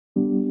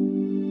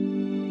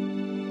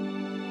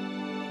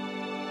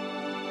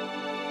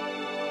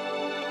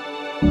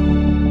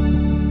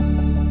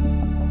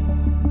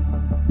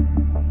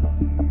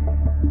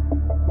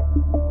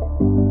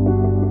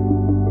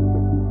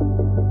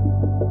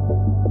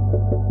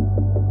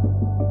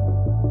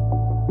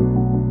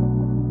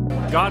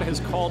God has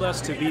called us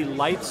to be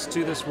lights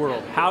to this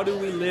world. How do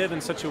we live in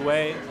such a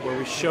way where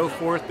we show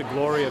forth the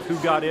glory of who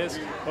God is?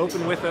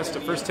 Open with us to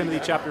 1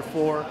 Timothy chapter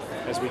 4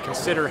 as we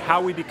consider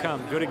how we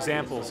become good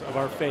examples of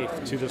our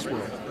faith to this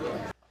world.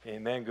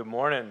 Amen. Good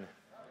morning.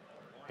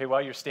 Hey, while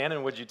you're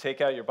standing, would you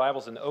take out your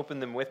Bibles and open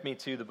them with me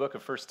to the book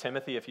of 1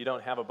 Timothy? If you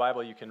don't have a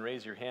Bible, you can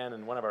raise your hand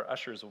and one of our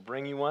ushers will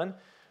bring you one.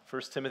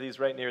 1 Timothy is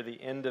right near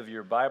the end of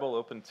your Bible.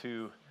 Open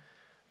to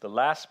the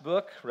last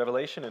book,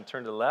 Revelation, and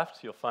turn to the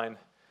left. You'll find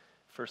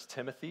 1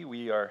 Timothy.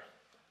 We are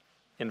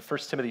in 1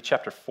 Timothy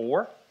chapter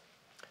 4,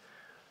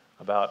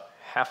 about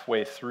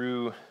halfway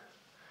through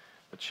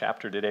the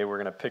chapter today. We're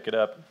going to pick it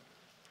up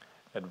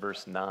at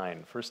verse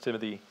 9. 1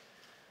 Timothy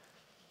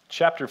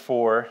chapter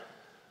 4,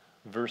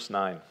 verse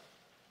 9.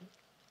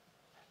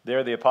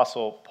 There the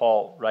Apostle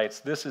Paul writes,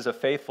 "This is a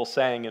faithful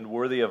saying and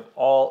worthy of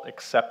all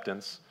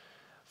acceptance.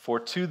 For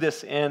to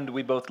this end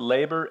we both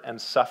labor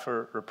and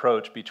suffer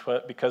reproach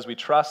because we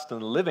trust in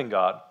the living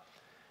God,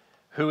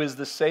 who is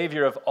the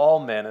Savior of all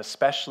men,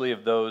 especially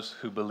of those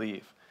who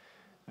believe.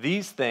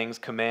 These things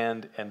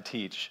command and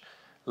teach.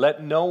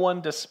 Let no one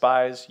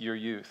despise your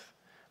youth,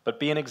 but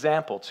be an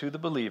example to the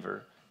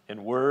believer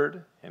in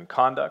word, in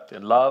conduct,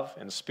 in love,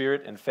 in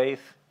spirit, in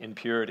faith, in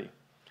purity.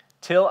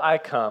 Till I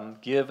come,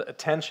 give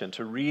attention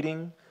to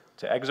reading,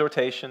 to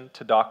exhortation,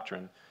 to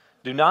doctrine.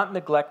 Do not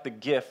neglect the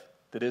gift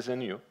that is in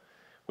you,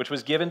 which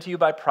was given to you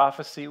by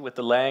prophecy with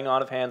the laying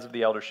on of hands of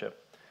the eldership.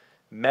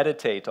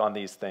 Meditate on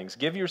these things.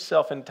 Give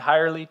yourself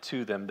entirely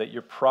to them, that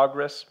your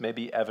progress may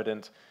be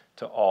evident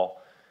to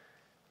all.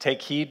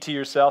 Take heed to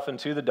yourself and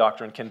to the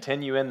doctrine.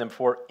 Continue in them,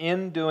 for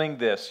in doing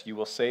this you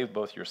will save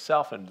both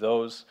yourself and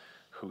those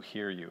who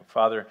hear you."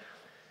 Father,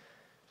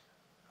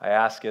 I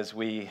ask as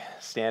we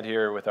stand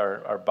here with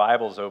our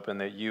Bibles open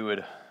that you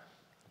would,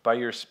 by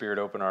your Spirit,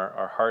 open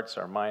our hearts,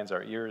 our minds,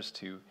 our ears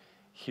to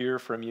hear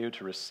from you,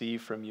 to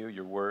receive from you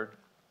your word.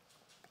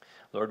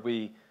 Lord,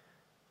 we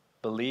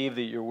believe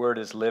that your word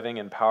is living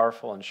and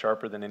powerful and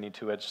sharper than any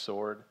two-edged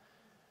sword.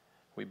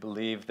 We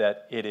believe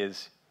that it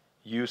is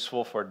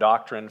useful for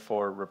doctrine,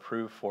 for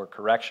reproof, for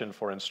correction,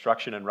 for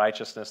instruction in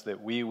righteousness, that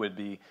we would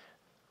be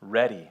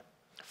ready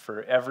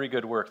for every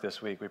good work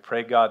this week. We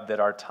pray, God,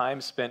 that our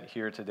time spent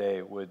here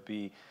today would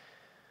be,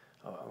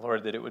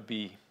 Lord, that it would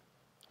be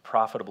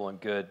profitable and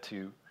good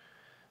to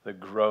the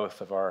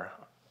growth of our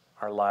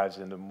lives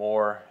into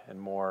more and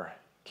more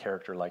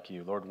character like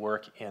you. Lord,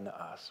 work in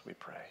us, we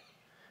pray.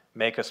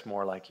 Make us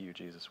more like you,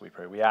 Jesus, we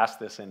pray. We ask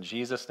this in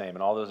Jesus' name,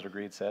 and all those that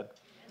agreed said,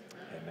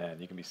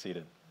 Amen. You can be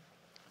seated.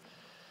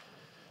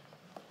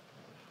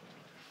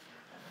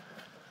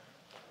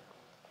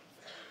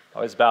 I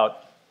was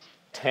about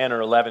 10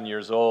 or 11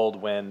 years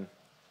old when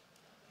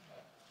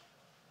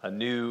a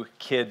new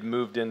kid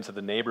moved into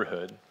the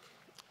neighborhood,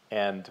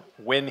 and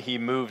when he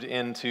moved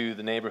into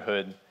the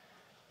neighborhood,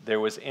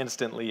 there was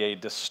instantly a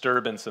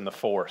disturbance in the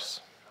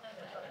force.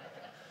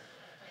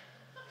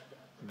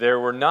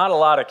 There were not a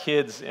lot of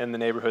kids in the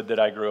neighborhood that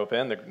I grew up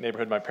in, the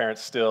neighborhood my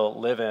parents still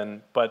live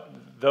in, but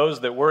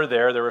those that were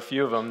there were a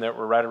few of them that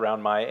were right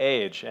around my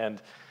age.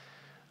 And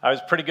I was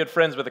pretty good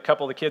friends with a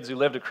couple of the kids who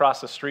lived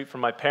across the street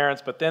from my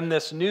parents, but then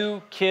this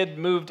new kid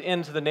moved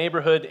into the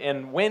neighborhood,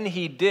 and when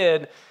he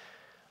did,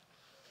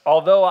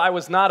 although I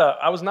was not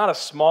a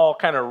small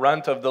kind of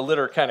runt of the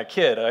litter kind of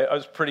kid, I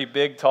was a pretty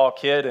big, tall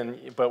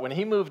kid, but when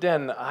he moved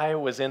in, I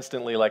was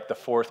instantly like the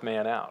fourth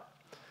man out.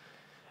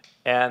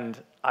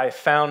 And I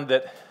found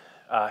that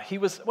he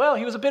was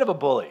a bit of a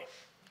bully.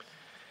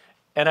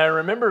 And I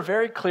remember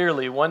very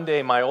clearly one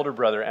day my older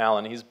brother,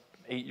 Alan, he's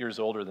 8 years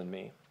older than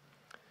me,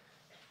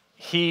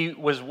 he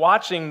was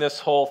watching this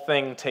whole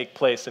thing take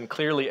place, and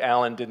clearly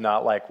Alan did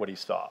not like what he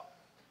saw.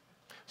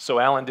 So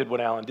Alan did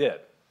what Alan did.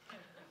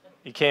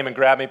 He came and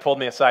grabbed me, pulled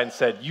me aside, and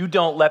said, "You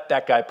don't let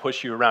that guy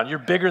push you around. You're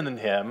bigger than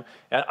him,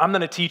 and I'm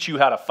going to teach you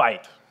how to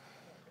fight."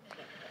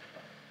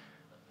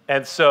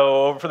 And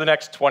so for the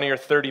next 20 or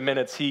 30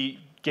 minutes, he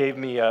gave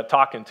me a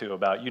talking to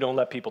about, you don't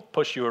let people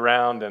push you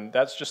around, and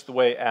that's just the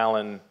way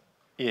Alan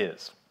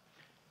is.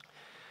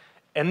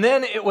 And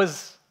then it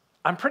was,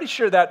 I'm pretty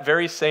sure that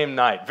very same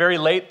night, very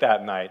late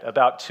that night,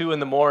 about 2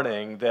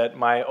 a.m, that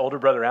my older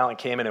brother Alan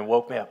came in and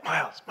woke me up.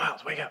 Miles,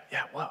 wake up.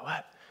 Yeah,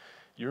 what?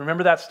 You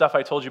remember that stuff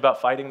I told you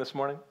about fighting this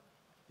morning?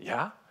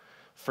 Yeah?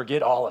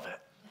 Forget all of it.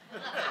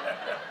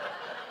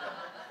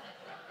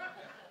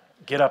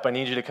 Get up, I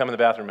need you to come in the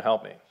bathroom and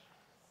help me.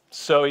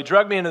 So he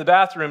dragged me into the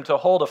bathroom to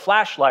hold a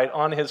flashlight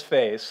on his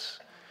face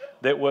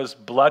that was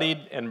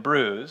bloodied and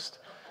bruised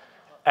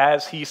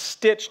as he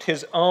stitched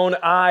his own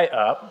eye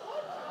up.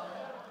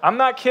 I'm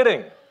not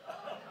kidding.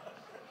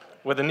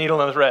 With a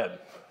needle and a thread.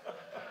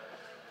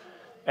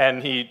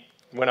 And he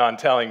went on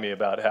telling me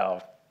about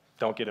how,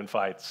 don't get in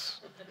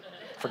fights.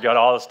 Forgot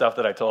all the stuff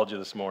that I told you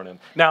this morning.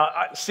 Now,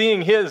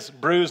 seeing his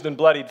bruised and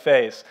bloodied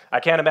face,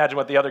 I can't imagine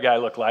what the other guy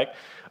looked like.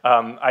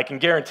 I can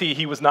guarantee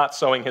he was not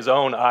sewing his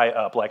own eye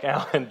up like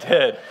Alan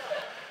did.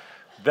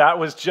 That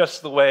was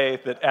just the way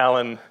that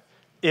Alan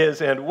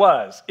is and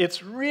was.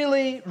 It's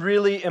really,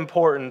 really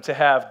important to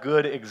have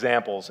good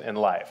examples in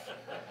life.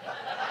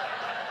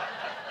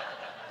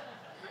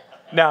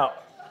 Now,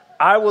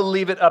 I will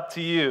leave it up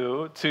to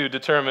you to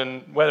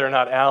determine whether or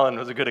not Alan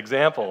was a good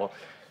example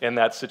in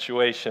that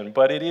situation,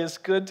 but it is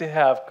good to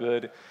have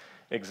good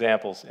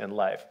examples in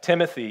life.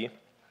 Timothy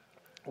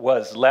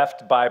was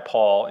left by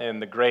Paul in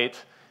the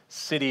great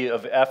city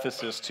of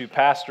Ephesus to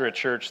pastor a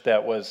church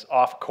that was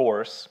off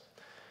course.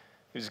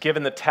 He was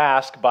given the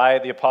task by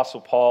the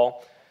Apostle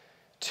Paul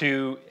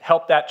to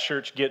help that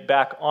church get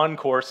back on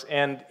course,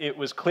 and it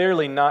was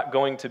clearly not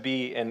going to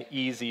be an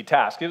easy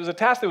task. It was a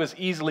task that was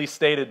easily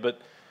stated, but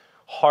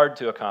hard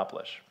to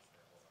accomplish.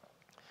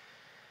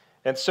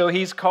 And so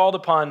he's called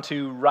upon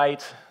to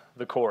right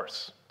the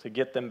course, to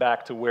get them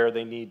back to where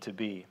they need to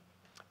be.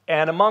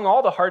 And among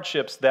all the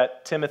hardships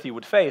that Timothy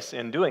would face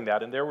in doing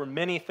that, and there were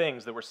many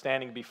things that were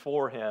standing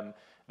before him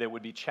that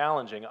would be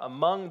challenging,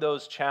 among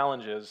those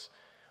challenges,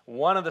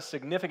 one of the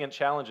significant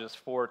challenges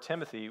for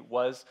Timothy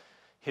was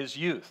his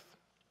youth.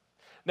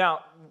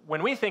 Now,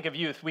 when we think of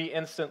youth, we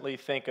instantly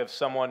think of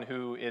someone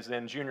who is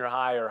in junior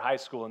high or high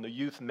school in the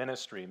youth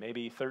ministry,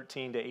 maybe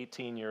 13 to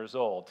 18 years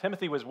old.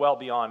 Timothy was well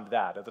beyond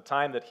that. At the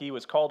time that he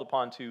was called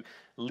upon to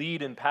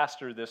lead and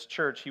pastor this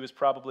church, he was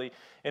probably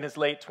in his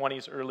late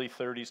 20s, early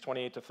 30s,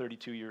 28 to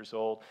 32 years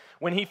old.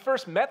 When he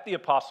first met the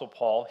Apostle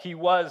Paul, he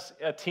was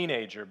a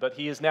teenager, but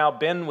he has now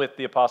been with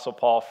the Apostle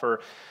Paul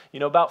for,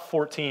 about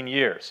 14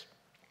 years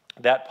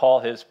that Paul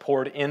has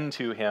poured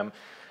into him.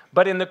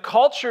 But in the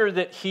culture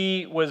that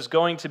he was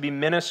going to be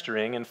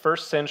ministering in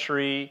first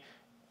century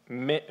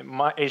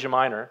Asia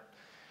Minor,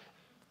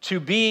 to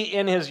be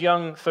in his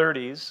young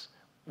 30s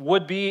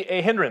would be a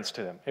hindrance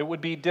to him. It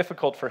would be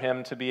difficult for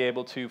him to be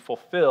able to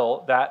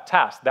fulfill that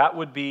task. That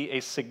would be a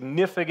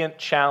significant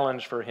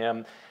challenge for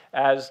him,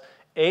 as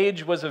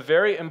age was a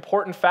very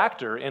important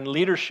factor in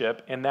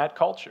leadership in that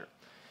culture.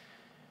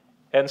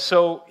 And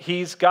so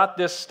he's got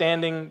this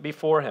standing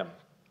before him.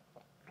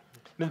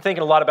 I've been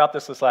thinking a lot about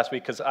this last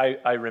week because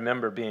I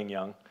remember being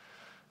young,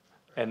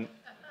 and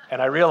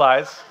I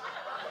realize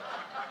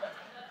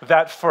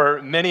that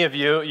for many of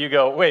you, you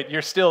go, wait,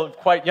 you're still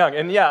quite young,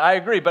 and yeah, I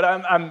agree, but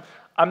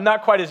I'm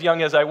not quite as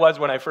young as I was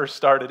when I first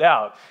started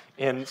out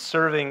in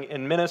serving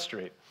in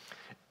ministry,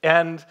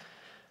 and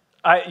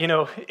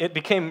it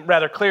became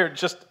rather clear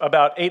just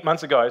about 8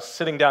 months ago. I was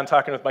sitting down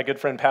talking with my good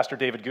friend, Pastor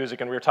David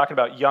Guzik, and we were talking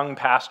about young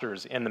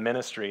pastors in the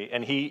ministry.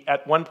 And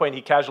at one point,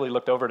 he casually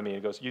looked over to me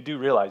and goes, "You do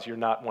realize you're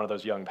not one of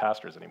those young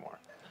pastors anymore."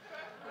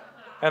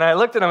 And I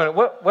looked at him and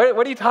went,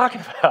 what are you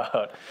talking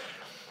about?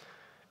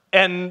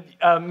 And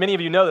many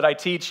of you know that I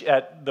teach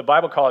at the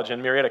Bible College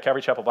in Marietta,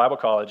 Calvary Chapel Bible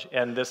College,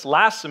 and this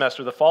last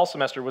semester, the fall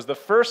semester, was the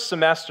first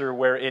semester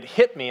where it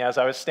hit me as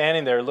I was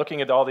standing there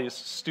looking at all these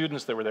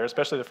students that were there,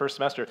 especially the first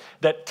semester,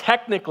 that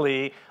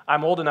technically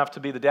I'm old enough to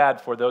be the dad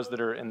for those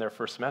that are in their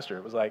first semester.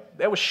 It was like,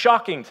 that was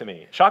shocking to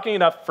me, shocking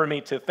enough for me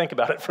to think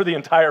about it for the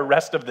entire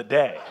rest of the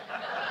day.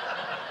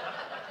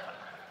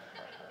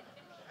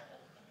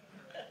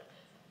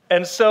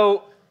 And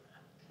so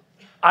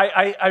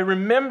I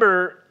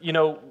remember,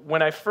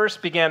 when I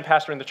first began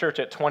pastoring the church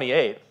at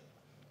 28,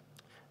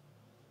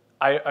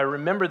 I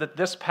remember that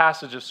this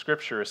passage of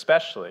Scripture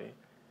especially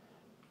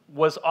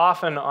was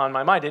often on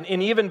my mind.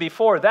 And even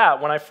before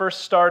that, when I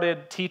first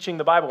started teaching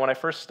the Bible, when I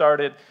first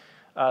started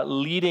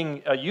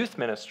leading a youth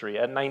ministry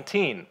at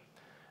 19,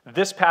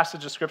 this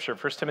passage of Scripture,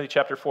 1 Timothy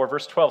chapter 4,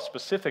 verse 12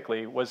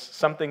 specifically, was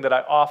something that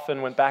I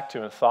often went back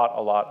to and thought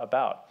a lot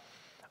about.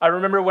 I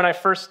remember when I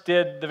first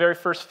did the very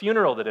first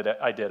funeral that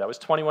I did. I was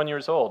 21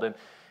 years old,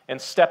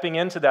 and stepping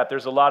into that,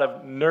 there's a lot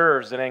of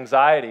nerves and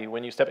anxiety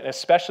when you step in,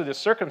 especially the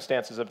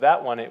circumstances of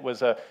that one. It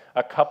was a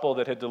couple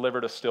that had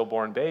delivered a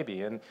stillborn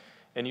baby, and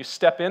you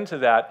step into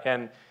that,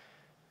 and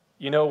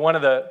one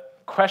of the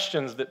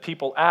questions that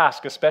people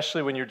ask,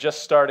 especially when you're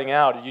just starting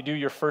out, you do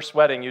your first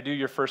wedding, you do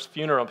your first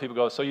funeral, and people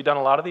go, "So you done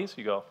a lot of these?"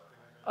 You go,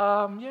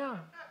 "Yeah."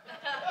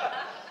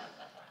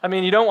 I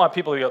mean, you don't want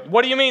people to go,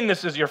 "What do you mean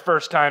this is your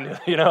first time?"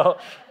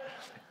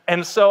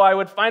 And so I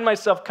would find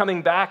myself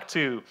coming back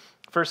to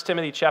 1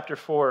 Timothy chapter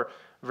 4,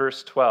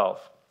 verse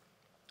 12.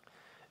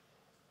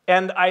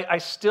 And I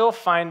still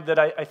find that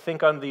I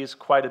think on these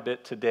quite a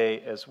bit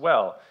today as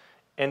well.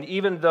 And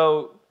even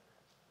though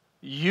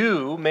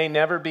you may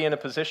never be in a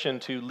position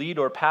to lead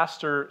or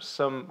pastor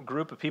some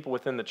group of people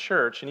within the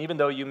church, and even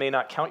though you may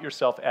not count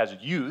yourself as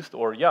youth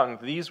or young,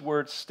 these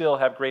words still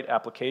have great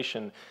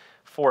application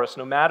for us,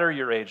 no matter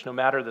your age, no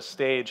matter the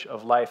stage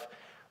of life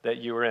that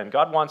you are in.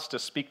 God wants to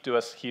speak to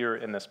us here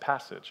in this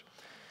passage.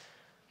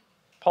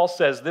 Paul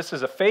says, "This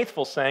is a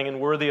faithful saying and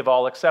worthy of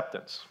all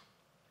acceptance."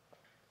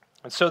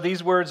 And so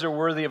these words are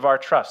worthy of our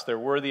trust. They're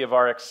worthy of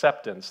our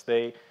acceptance.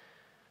 They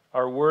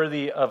are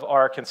worthy of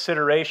our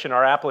consideration,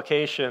 our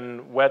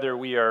application, whether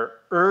we are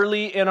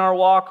early in our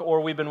walk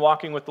or we've been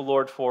walking with the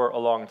Lord for a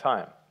long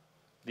time.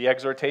 The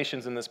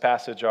exhortations in this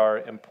passage are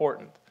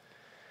important.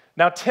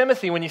 Now,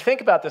 Timothy, when you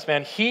think about this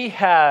man, he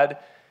had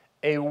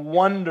a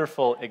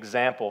wonderful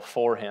example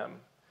for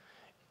him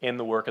in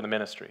the work of the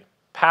ministry.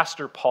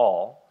 Pastor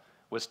Paul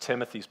was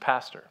Timothy's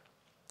pastor.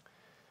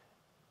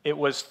 It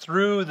was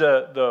through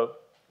the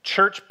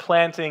church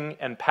planting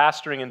and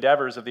pastoring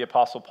endeavors of the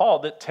Apostle Paul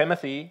that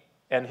Timothy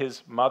and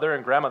his mother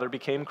and grandmother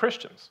became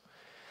Christians.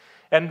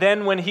 And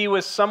then when he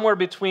was somewhere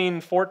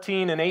between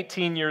 14 and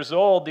 18 years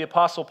old, the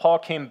Apostle Paul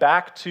came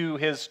back to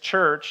his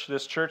church,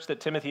 this church that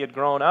Timothy had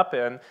grown up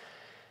in,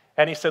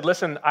 and he said,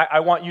 listen,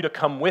 I want you to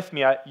come with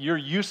me. You're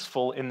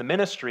useful in the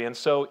ministry. And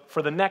so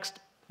for the next,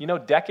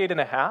 decade and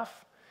a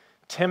half,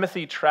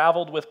 Timothy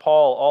traveled with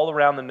Paul all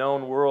around the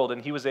known world,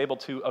 and he was able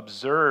to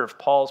observe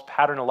Paul's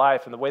pattern of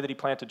life and the way that he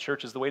planted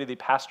churches, the way that he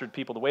pastored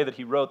people, the way that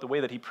he wrote, the way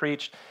that he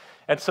preached.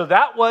 And so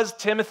that was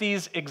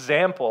Timothy's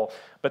example.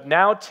 But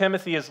now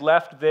Timothy is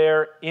left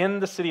there in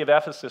the city of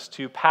Ephesus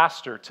to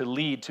pastor, to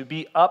lead, to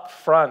be up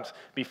front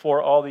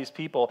before all these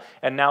people.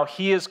 And now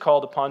he is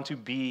called upon to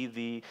be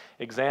the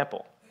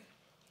example.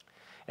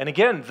 And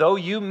again, though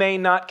you may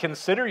not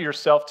consider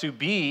yourself to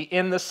be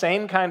in the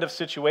same kind of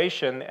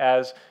situation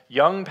as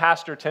young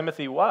Pastor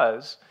Timothy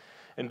was,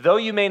 and though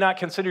you may not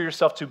consider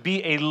yourself to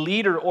be a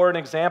leader or an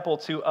example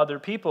to other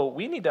people,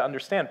 we need to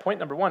understand, point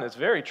number one is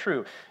very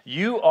true.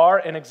 You are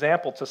an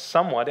example to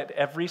someone at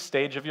every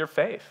stage of your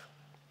faith.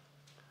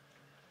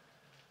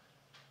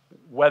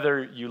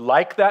 Whether you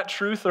like that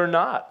truth or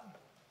not,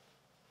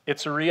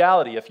 it's a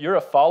reality. If you're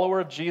a follower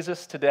of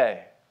Jesus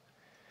today,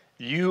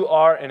 you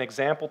are an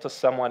example to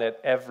someone at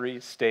every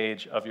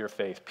stage of your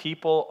faith.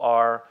 People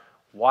are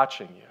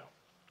watching you.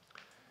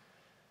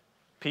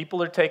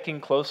 People are taking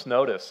close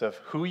notice of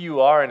who you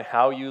are and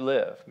how you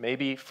live.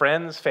 Maybe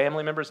friends,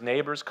 family members,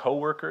 neighbors,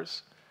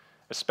 coworkers,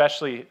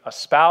 especially a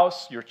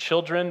spouse, your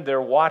children, they're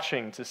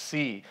watching to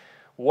see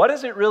what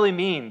does it really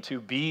mean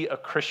to be a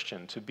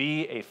Christian, to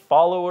be a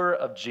follower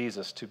of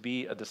Jesus, to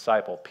be a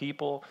disciple.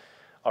 People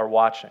are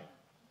watching.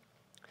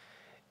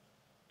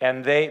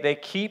 And they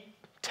keep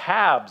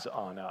tabs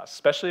on us,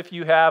 especially if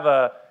you have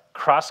a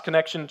Cross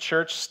Connection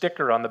Church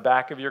sticker on the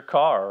back of your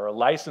car or a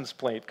license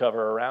plate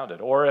cover around it.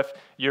 Or if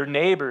your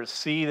neighbors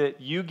see that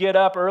you get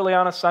up early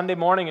on a Sunday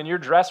morning and you're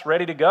dressed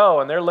ready to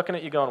go and they're looking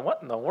at you going,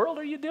 what in the world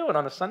are you doing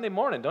on a Sunday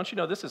morning? Don't you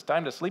know this is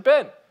time to sleep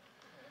in?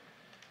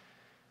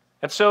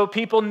 And so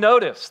people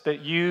notice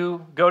that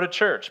you go to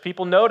church.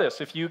 People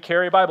notice if you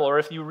carry a Bible or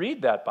if you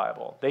read that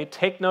Bible. They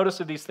take notice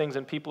of these things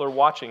and people are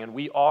watching, and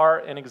we are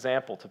an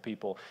example to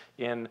people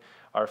in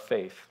our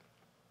faith.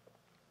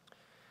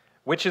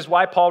 Which is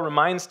why Paul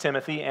reminds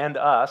Timothy and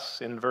us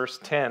in verse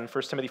 10,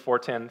 1 Timothy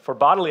 4:10, for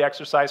bodily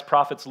exercise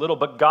profits little,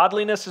 but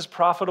godliness is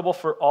profitable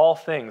for all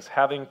things,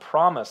 having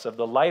promise of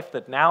the life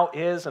that now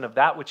is and of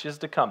that which is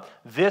to come.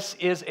 This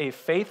is a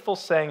faithful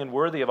saying and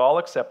worthy of all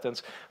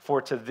acceptance,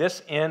 for to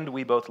this end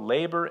we both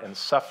labor and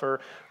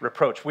suffer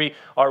reproach. We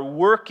are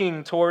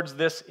working towards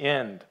this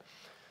end.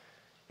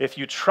 If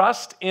you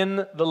trust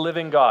in the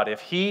living God, if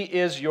He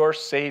is your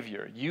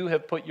Savior, you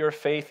have put your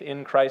faith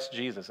in Christ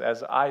Jesus,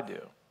 as I do,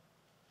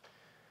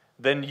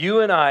 then you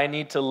and I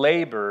need to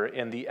labor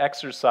in the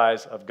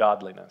exercise of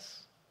godliness,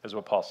 is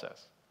what Paul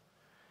says.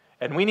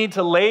 And we need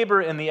to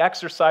labor in the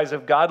exercise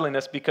of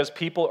godliness because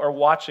people are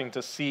watching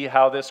to see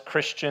how this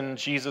Christian,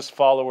 Jesus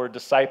follower,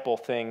 disciple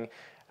thing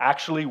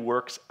actually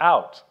works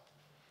out.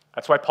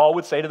 That's why Paul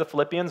would say to the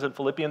Philippians in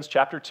Philippians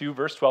chapter 2,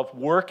 verse 12,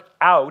 work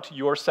out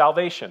your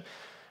salvation.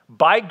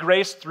 By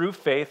grace through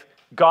faith,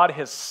 God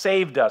has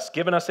saved us,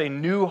 given us a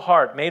new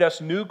heart, made us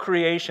new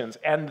creations,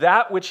 and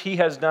that which He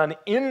has done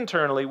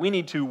internally, we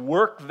need to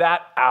work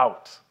that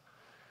out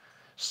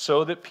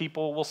so that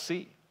people will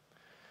see,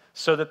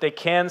 so that they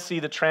can see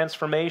the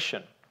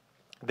transformation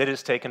that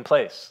has taken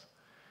place.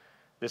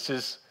 This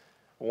is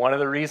one of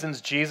the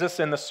reasons Jesus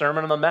in the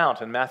Sermon on the Mount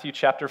in Matthew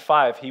chapter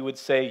 5, He would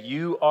say,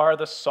 you are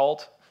the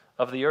salt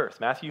of the earth.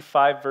 Matthew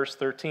 5, verse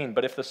 13,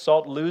 but if the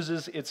salt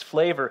loses its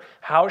flavor,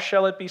 how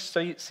shall it be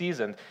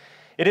seasoned?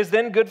 It is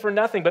then good for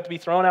nothing but to be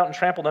thrown out and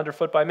trampled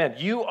underfoot by men.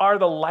 You are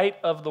the light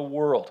of the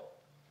world.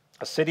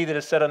 A city that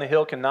is set on a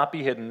hill cannot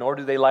be hidden, nor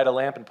do they light a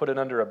lamp and put it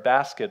under a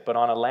basket, but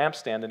on a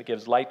lampstand, and it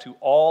gives light to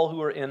all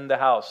who are in the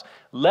house.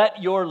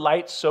 Let your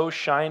light so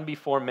shine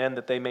before men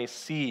that they may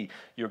see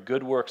your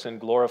good works and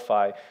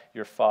glorify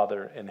your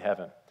Father in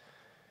heaven.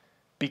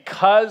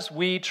 Because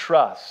we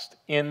trust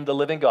in the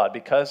living God,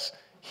 because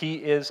He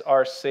is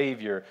our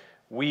Savior,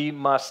 we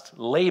must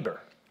labor,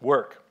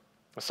 work,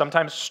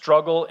 sometimes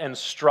struggle and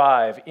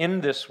strive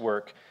in this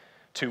work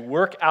to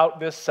work out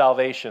this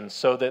salvation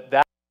so that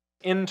that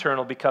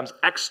internal becomes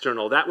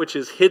external, that which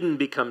is hidden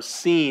becomes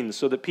seen,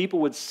 so that people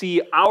would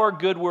see our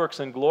good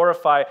works and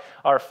glorify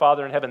our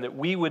Father in heaven, that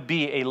we would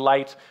be a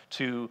light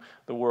to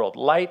the world.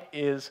 Light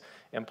is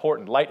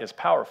important. Light is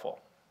powerful.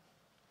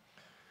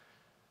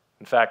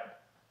 In fact,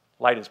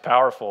 light is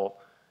powerful.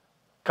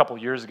 A couple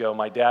years ago,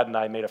 my dad and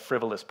I made a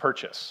frivolous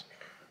purchase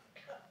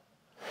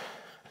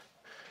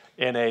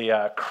in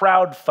a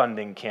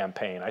crowdfunding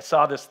campaign. I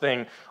saw this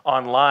thing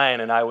online,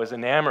 and I was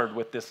enamored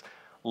with this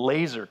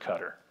laser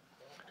cutter.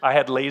 I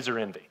had laser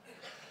envy.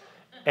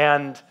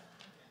 And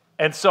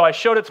so I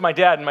showed it to my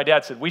dad, and my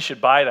dad said, we should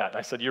buy that. And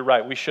I said, you're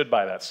right, we should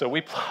buy that. So we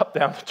plopped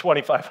down the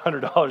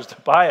 $2,500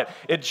 to buy it.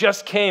 It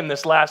just came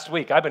this last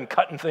week. I've been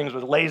cutting things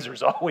with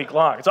lasers all week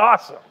long. It's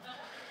awesome.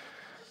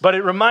 But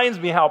it reminds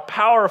me how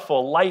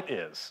powerful light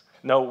is.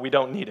 No, we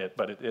don't need it,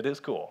 but it is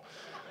cool.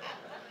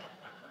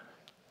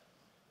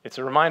 It's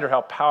a reminder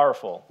how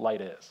powerful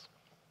light is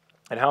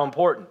and how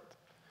important.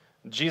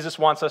 Jesus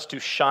wants us to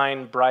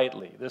shine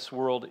brightly. This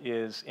world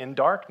is in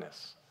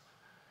darkness.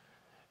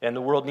 And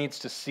the world needs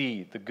to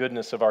see the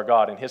goodness of our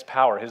God and His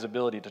power, His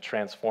ability to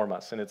transform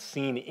us. And it's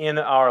seen in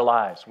our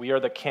lives. We are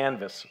the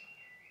canvas.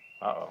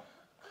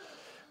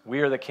 We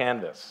are the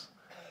canvas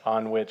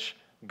on which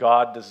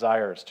God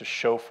desires to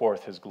show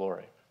forth His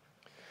glory.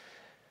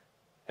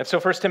 And so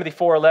 1 Timothy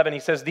 4:11, he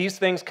says, "These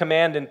things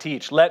command and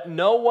teach. Let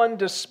no one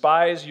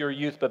despise your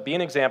youth, but be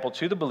an example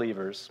to the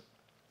believers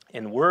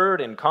in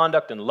word, in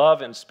conduct, in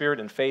love, in spirit,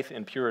 in faith,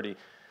 in purity.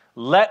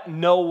 Let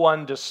no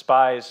one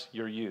despise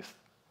your youth,"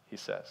 he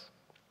says.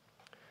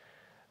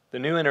 The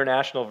New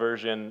International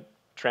Version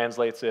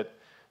translates it,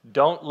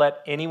 "Don't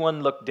let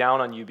anyone look down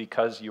on you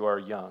because you are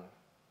young."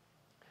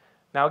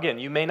 Now again,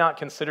 you may not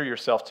consider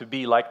yourself to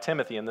be like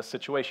Timothy in this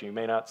situation.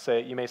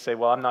 You may say,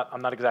 well, I'm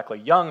not exactly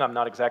young, I'm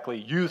not exactly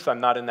youth, I'm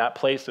not in that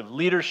place of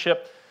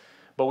leadership,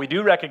 but we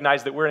do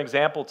recognize that we're an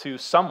example to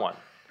someone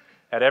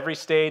at every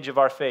stage of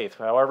our faith,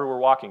 however we're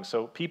walking.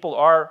 So people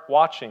are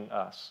watching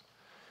us.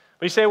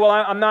 But you say, well,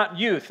 I'm not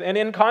youth. And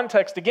in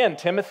context, again,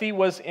 Timothy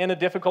was in a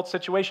difficult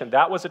situation.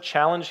 That was a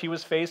challenge he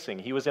was facing.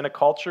 He was in a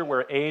culture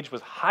where age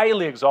was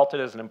highly exalted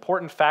as an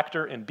important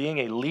factor in being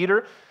a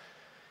leader.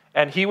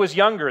 And he was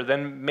younger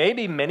than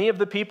maybe many of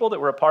the people that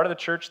were a part of the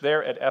church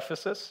there at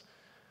Ephesus.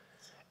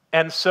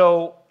 And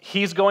so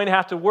he's going to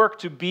have to work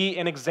to be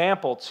an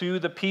example to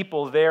the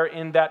people there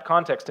in that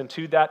context and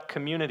to that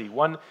community.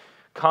 One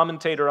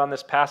commentator on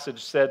this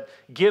passage said,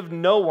 "Give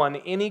no one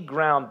any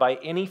ground by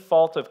any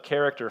fault of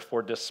character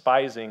for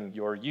despising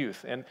your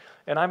youth." And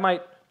I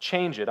might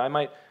change it. I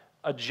might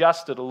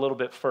adjust it a little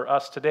bit for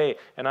us today.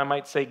 And I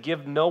might say,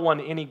 give no one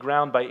any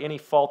ground by any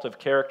fault of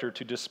character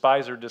to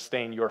despise or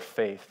disdain your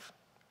faith.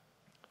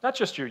 Not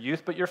just your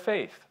youth, but your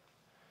faith.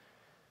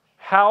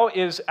 How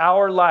is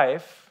our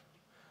life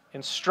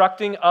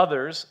instructing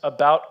others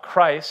about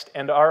Christ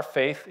and our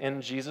faith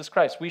in Jesus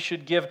Christ? We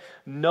should give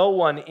no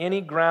one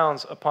any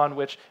grounds upon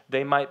which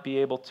they might be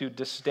able to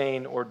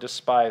disdain or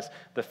despise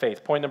the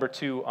faith. Point number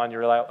 2 on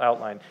your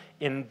outline.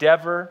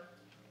 Endeavor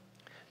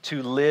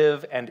to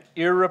live an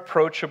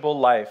irreproachable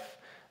life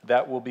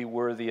that will be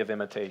worthy of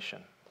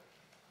imitation.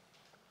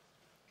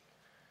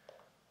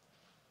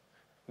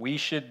 We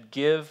should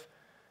give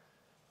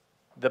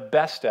the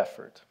best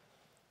effort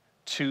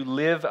to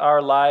live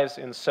our lives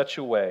in such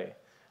a way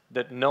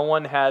that no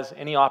one has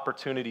any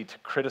opportunity to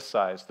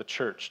criticize the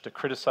church, to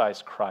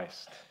criticize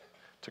Christ,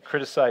 to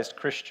criticize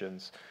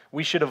Christians.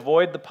 We should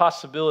avoid the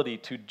possibility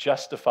to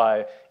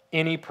justify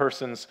any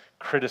person's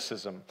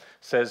criticism,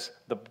 says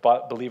the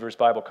Believer's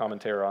Bible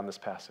commentator on this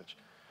passage.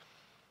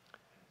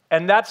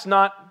 And that's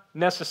not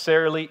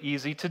necessarily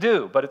easy to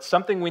do, but it's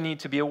something we need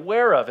to be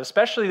aware of,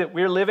 especially that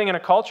we're living in a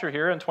culture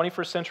here in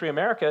 21st century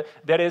America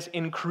that is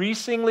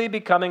increasingly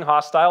becoming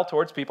hostile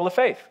towards people of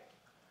faith.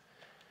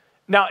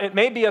 Now, it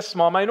may be a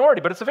small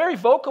minority, but it's a very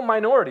vocal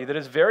minority that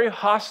is very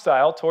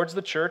hostile towards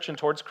the church and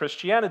towards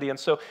Christianity. And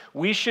so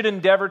we should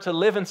endeavor to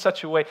live in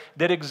such a way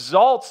that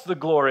exalts the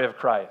glory of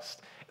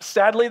Christ.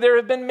 Sadly, there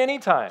have been many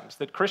times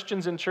that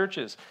Christians in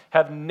churches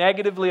have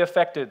negatively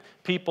affected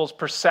people's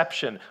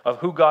perception of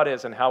who God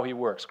is and how He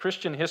works.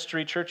 Christian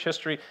history, church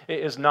history,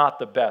 is not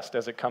the best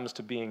as it comes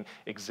to being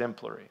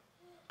exemplary.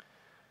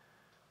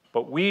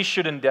 But we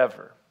should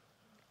endeavor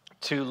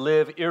to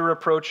live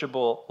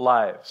irreproachable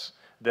lives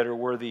that are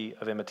worthy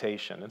of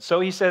imitation. And so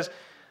he says,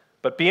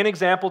 but be an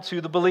example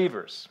to the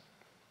believers.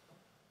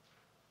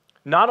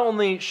 Not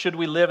only should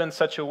we live in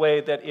such a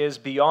way that is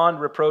beyond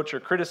reproach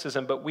or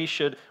criticism, but we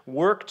should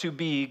work to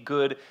be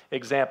good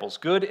examples.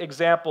 Good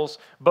examples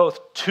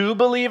both to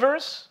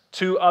believers,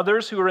 to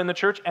others who are in the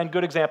church, and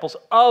good examples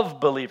of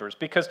believers,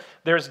 because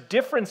there's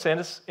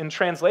differences in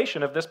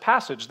translation of this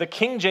passage. The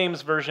King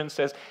James Version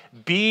says,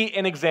 be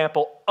an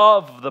example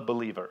of the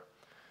believer.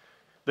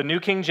 The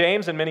New King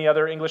James and many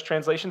other English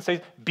translations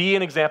say, be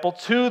an example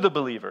to the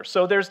believer.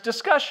 So there's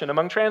discussion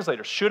among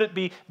translators. Should it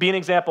be an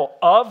example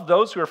of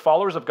those who are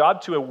followers of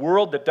God to a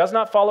world that does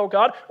not follow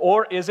God,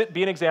 or is it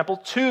be an example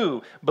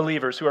to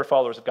believers who are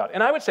followers of God?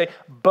 And I would say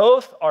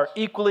both are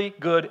equally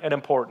good and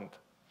important.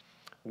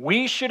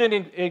 We should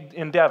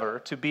endeavor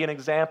to be an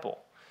example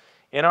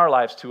in our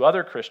lives to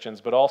other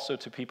Christians, but also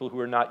to people who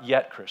are not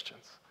yet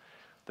Christians,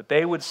 that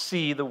they would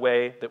see the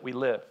way that we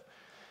live.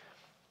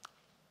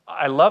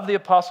 I love the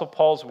Apostle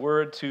Paul's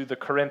word to the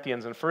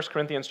Corinthians in 1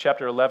 Corinthians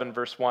chapter 11,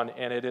 verse 1,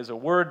 and it is a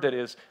word that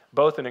is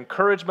both an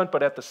encouragement,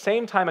 but at the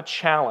same time a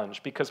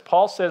challenge, because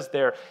Paul says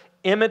there,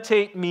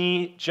 imitate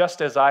me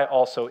just as I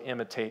also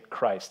imitate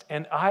Christ.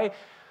 And I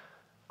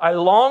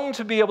long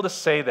to be able to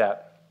say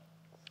that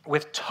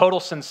with total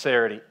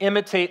sincerity.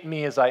 Imitate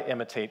me as I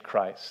imitate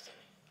Christ.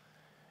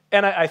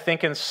 And I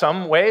think in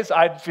some ways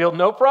I'd feel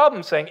no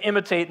problem saying,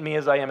 imitate me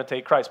as I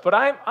imitate Christ. But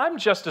I'm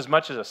just as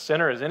much as a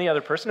sinner as any other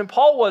person, and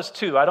Paul was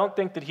too. I don't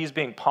think that he's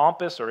being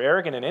pompous or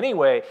arrogant in any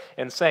way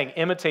in saying,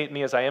 imitate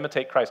me as I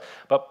imitate Christ.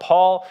 But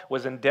Paul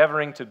was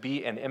endeavoring to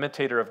be an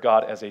imitator of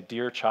God as a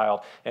dear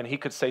child, and he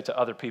could say to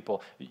other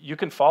people, you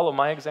can follow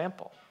my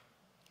example.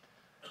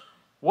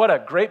 What a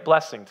great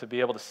blessing to be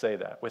able to say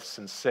that with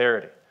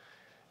sincerity.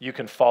 You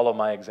can follow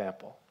my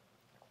example.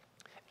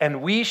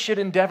 And we should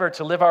endeavor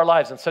to live our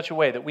lives in such a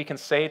way that we can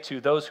say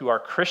to those who are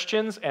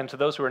Christians and to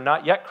those who are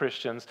not yet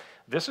Christians,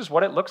 this is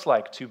what it looks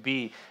like to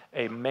be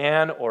a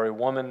man or a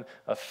woman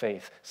of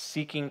faith,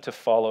 seeking to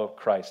follow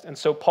Christ. And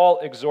so Paul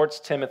exhorts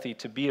Timothy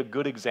to be a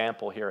good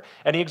example here.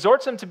 And he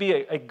exhorts him to be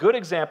a good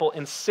example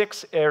in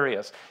 6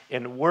 areas: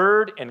 in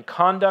word, in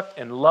conduct,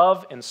 in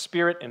love, in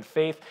spirit, in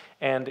faith,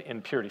 and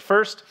in purity.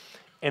 First,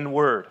 in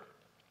word.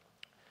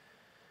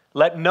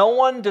 Let no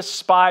one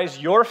despise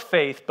your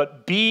faith,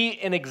 but be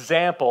an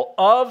example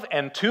of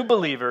and to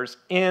believers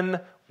in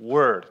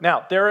word.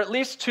 Now, there are at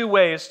least 2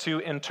 ways to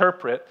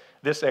interpret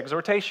this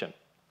exhortation.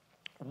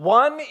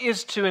 One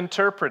is to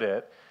interpret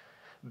it,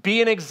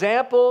 be an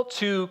example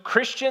to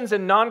Christians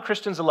and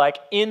non-Christians alike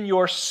in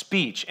your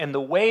speech and the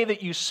way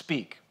that you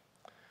speak.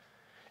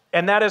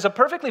 And that is a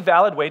perfectly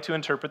valid way to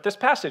interpret this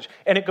passage.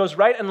 And it goes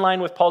right in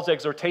line with Paul's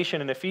exhortation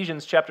in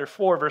Ephesians chapter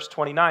 4, verse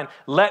 29.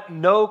 Let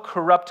no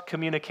corrupt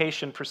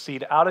communication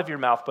proceed out of your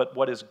mouth, but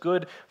what is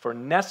good for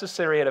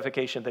necessary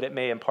edification, that it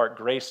may impart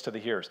grace to the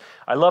hearers.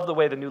 I love the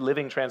way the New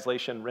Living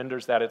Translation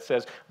renders that. It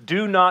says,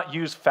 do not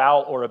use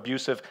foul or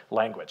abusive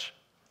language.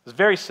 It's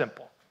very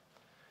simple.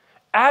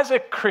 As a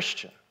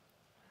Christian,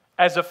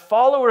 as a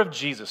follower of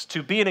Jesus,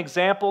 to be an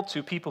example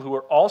to people who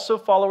are also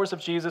followers of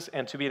Jesus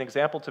and to be an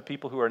example to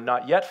people who are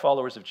not yet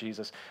followers of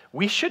Jesus,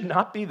 we should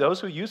not be those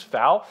who use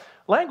foul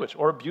language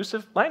or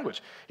abusive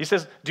language. He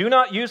says, do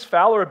not use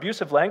foul or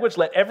abusive language.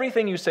 Let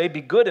everything you say be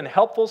good and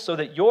helpful so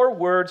that your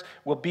words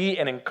will be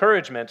an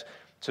encouragement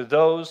to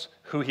those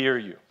who hear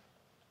you.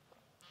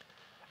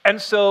 And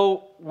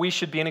so we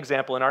should be an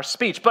example in our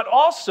speech, but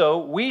also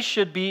we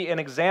should be an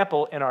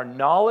example in our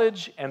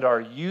knowledge and our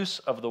use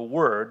of the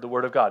Word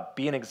of God.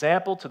 Be an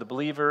example to the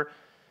believer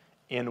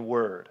in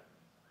word,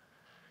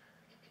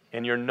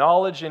 in your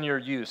knowledge and your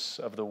use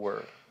of the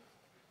Word.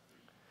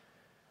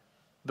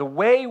 The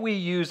way we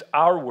use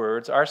our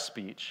words, our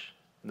speech,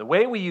 and the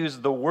way we use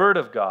the Word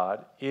of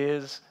God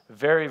is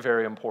very,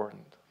 very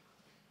important.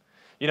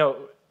 You know,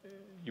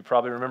 you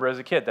probably remember as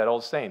a kid that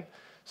old saying,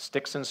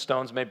 sticks and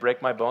stones may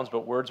break my bones,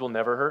 but words will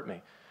never hurt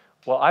me.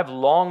 Well, I've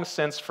long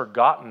since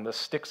forgotten the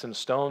sticks and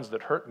stones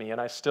that hurt me,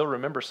 and I still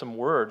remember some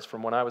words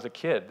from when I was a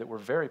kid that were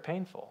very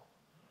painful.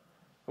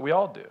 We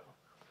all do.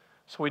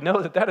 So we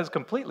know that that is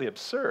completely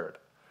absurd.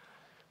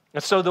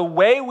 And so the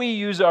way we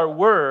use our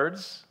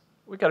words,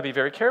 we've got to be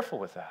very careful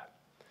with that.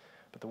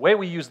 But the way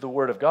we use the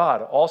Word of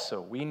God also,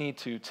 we need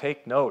to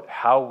take note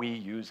how we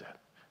use it.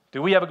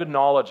 Do we have a good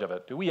knowledge of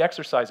it? Do we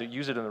exercise it,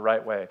 use it in the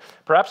right way?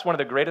 Perhaps one of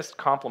the greatest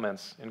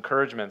compliments,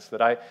 encouragements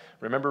that I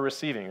remember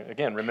receiving,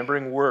 again,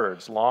 remembering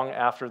words long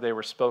after they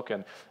were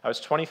spoken. I was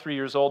 23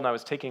 years old and I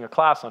was taking a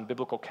class on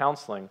biblical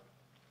counseling.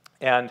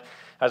 And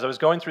as I was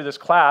going through this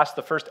class,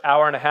 the first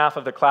hour and a half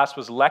of the class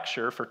was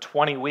lecture for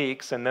 20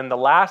 weeks, and then the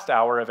last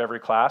hour of every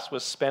class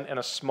was spent in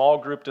a small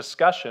group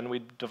discussion.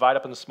 We'd divide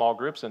up into small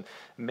groups, and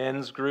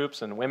men's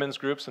groups and women's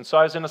groups. And so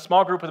I was in a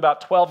small group with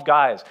about 12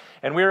 guys,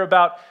 and we were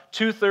about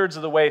 2/3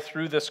 of the way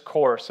through this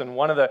course. And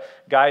one of the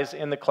guys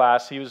in the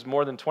class, he was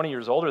more than 20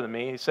 years older than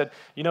me, he said,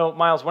 you know,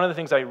 Miles, one of the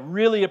things I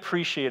really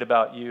appreciate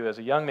about you as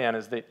a young man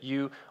is that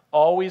you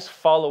always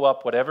follow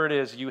up whatever it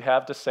is you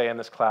have to say in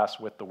this class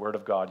with the Word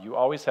of God. You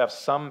always have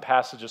some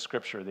passage of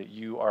Scripture that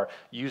you are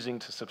using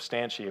to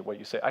substantiate what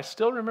you say. I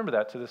still remember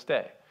that to this day.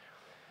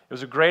 It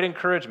was a great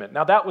encouragement.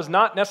 Now, that was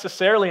not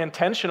necessarily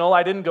intentional.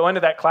 I didn't go into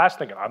that class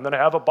thinking, I'm going to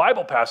have a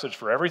Bible passage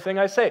for everything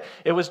I say.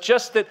 It was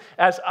just that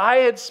as I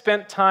had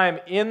spent time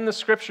in the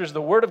Scriptures,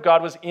 the Word of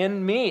God was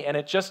in me, and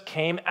it just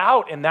came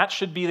out, and that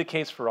should be the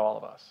case for all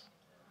of us.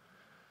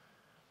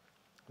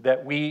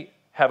 That we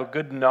have a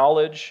good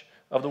knowledge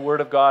of the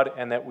Word of God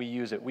and that we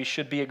use it. We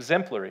should be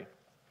exemplary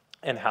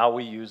in how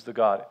we use the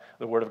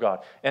Word of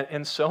God.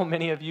 And so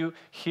many of you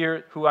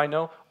here who I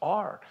know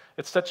are.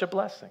 It's such a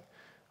blessing.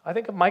 I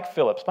think of Mike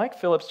Phillips. Mike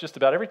Phillips, just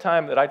about every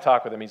time that I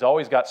talk with him, he's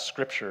always got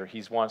Scripture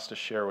he wants to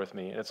share with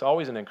me. It's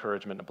always an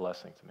encouragement and a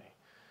blessing to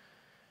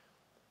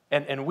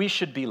me. And we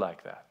should be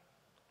like that,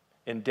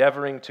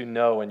 endeavoring to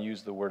know and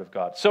use the Word of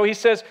God. So he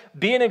says,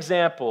 be an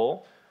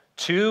example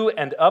to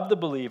and of the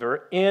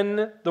believer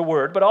in the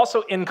Word, but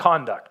also in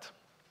conduct.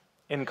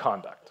 In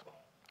conduct.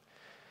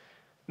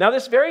 Now,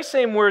 this very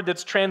same word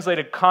that's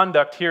translated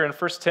conduct here in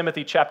 1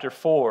 Timothy chapter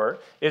 4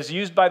 is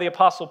used by the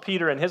Apostle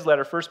Peter in his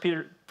letter, 1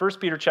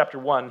 Peter chapter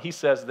 1. He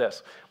says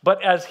this, but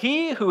as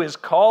he who has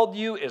called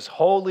you is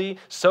holy,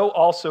 so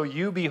also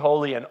you be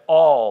holy in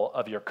all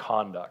of your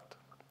conduct.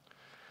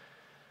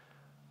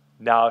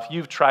 Now, if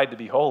you've tried to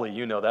be holy,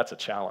 you know that's a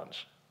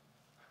challenge.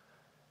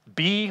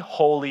 Be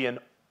holy in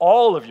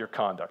all of your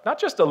conduct,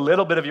 not just a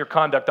little bit of your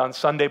conduct on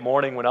Sunday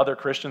morning when other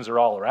Christians are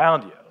all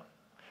around you.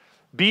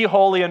 Be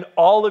holy in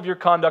all of your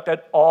conduct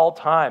at all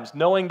times,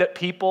 knowing that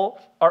people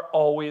are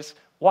always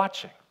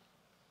watching.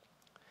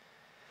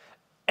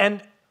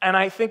 And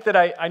I think that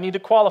I need to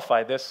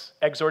qualify this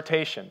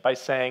exhortation by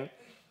saying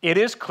it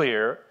is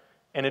clear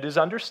and it is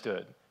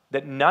understood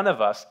that none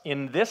of us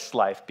in this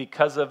life,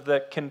 because of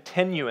the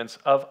continuance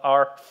of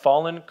our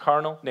fallen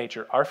carnal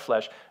nature, our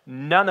flesh,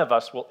 none of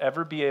us will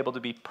ever be able to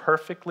be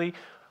perfectly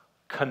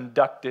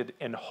conducted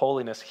in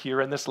holiness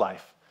here in this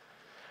life.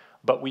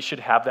 But we should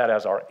have that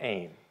as our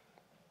aim.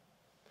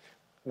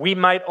 We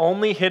might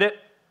only hit it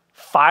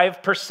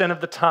 5%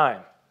 of the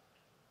time,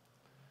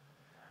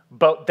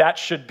 but that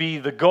should be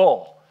the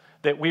goal,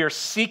 that we are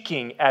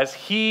seeking as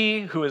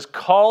He who has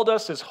called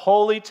us as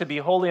holy to be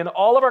holy in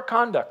all of our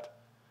conduct.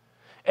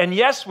 And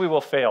yes, we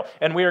will fail.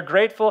 And we are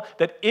grateful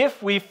that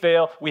if we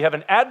fail, we have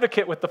an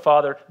advocate with the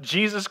Father,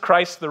 Jesus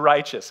Christ the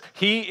righteous.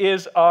 He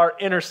is our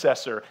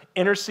intercessor,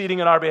 interceding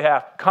on our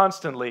behalf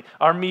constantly,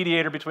 our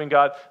mediator between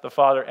God the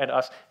Father and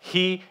us.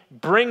 He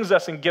brings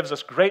us and gives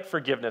us great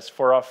forgiveness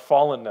for our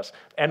fallenness.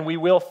 And we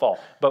will fall.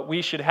 But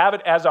we should have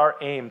it as our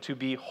aim to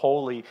be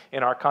holy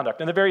in our conduct.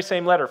 In the very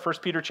same letter, 1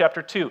 Peter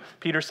chapter 2,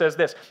 Peter says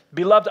this,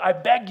 "Beloved, I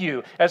beg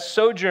you, as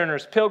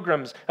sojourners,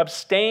 pilgrims,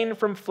 abstain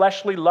from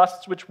fleshly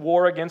lusts which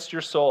war against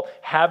your soul,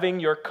 having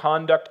your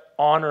conduct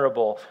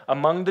honorable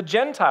among the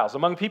Gentiles,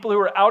 among people who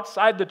are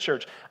outside the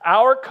church."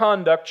 Our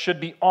conduct should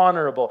be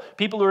honorable.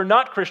 People who are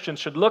not Christians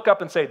should look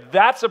up and say,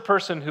 that's a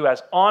person who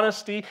has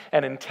honesty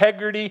and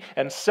integrity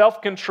and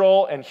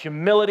self-control and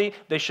humility.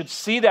 They should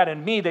see that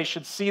in me. They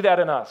should see that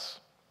in us.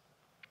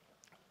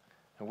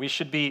 And we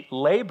should be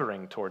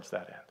laboring towards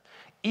that end.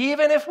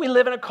 Even if we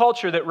live in a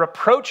culture that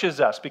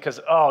reproaches us because,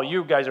 oh,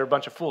 you guys are a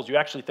bunch of fools. You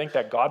actually think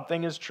that God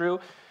thing is true?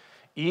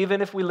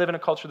 Even if we live in a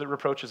culture that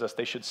reproaches us,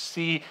 they should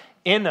see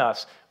in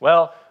us,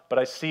 well, but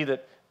I see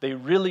that they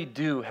really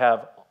do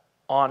have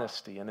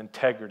honesty and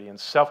integrity and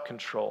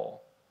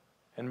self-control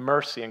and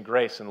mercy and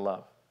grace and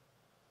love.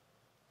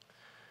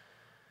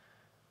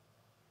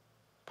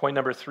 Point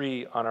number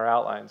 3 on our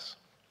outlines.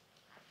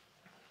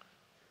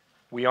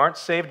 We aren't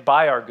saved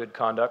by our good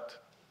conduct,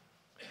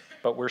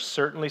 but we're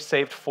certainly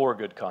saved for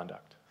good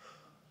conduct.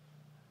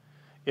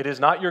 It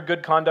is not your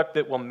good conduct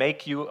that will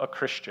make you a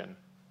Christian,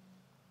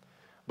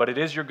 but it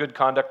is your good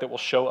conduct that will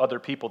show other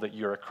people that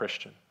you're a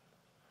Christian.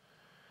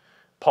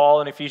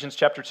 Paul in Ephesians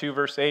chapter 2,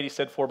 verse 8, he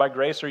said, "For by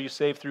grace are you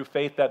saved through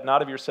faith, that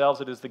not of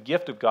yourselves, it is the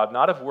gift of God,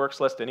 not of works,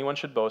 lest anyone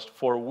should boast.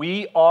 For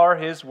we are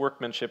His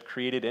workmanship,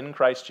 created in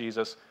Christ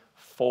Jesus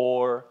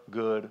for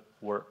good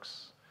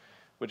works,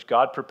 which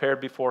God prepared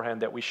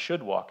beforehand that we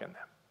should walk in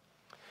them."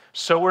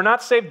 So we're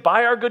not saved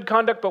by our good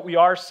conduct, but we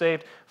are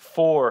saved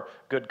for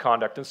good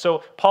conduct. And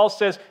so Paul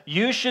says,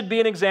 you should be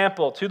an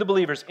example to the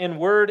believers in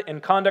word, in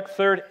conduct,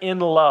 third, in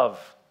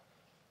love.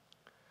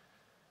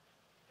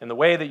 In the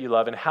way that you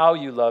love and how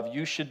you love,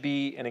 you should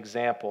be an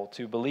example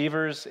to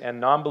believers and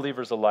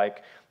non-believers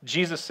alike.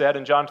 Jesus said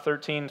in John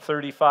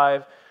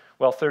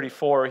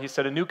 34, he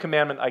said, "A new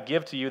commandment I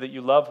give to you, that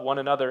you love one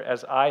another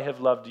as I have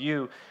loved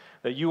you,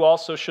 that you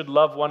also should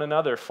love one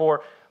another.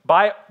 For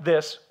by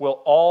this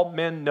will all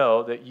men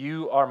know that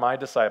you are my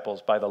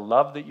disciples, by the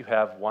love that you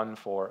have one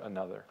for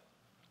another."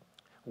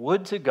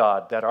 Would to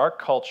God that our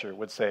culture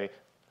would say,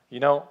 you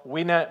know,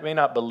 we may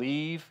not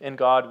believe in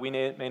God, we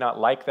may not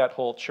like that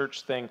whole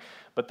church thing,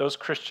 but those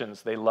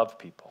Christians, they love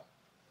people.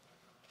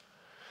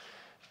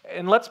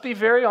 And let's be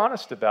very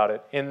honest about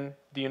it. In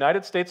the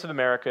United States of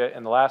America,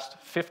 in the last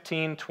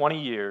 15, 20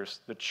 years,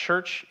 the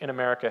church in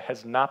America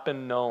has not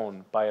been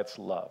known by its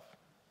love.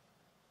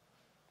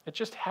 It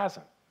just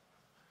hasn't.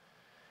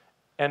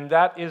 And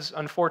that is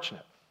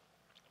unfortunate.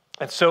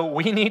 And so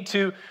we need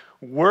to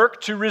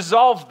work to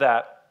resolve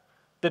that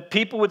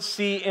people would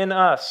see in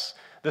us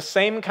the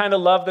same kind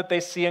of love that they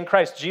see in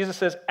Christ. Jesus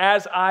says,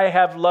 "As I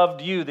have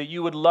loved you," that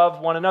you would love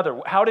one another.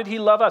 How did He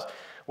love us?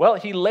 Well,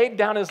 He laid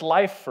down His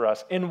life for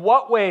us. In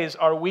what ways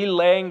are we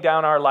laying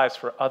down our lives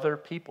for other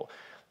people?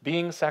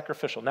 Being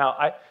sacrificial.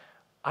 Now,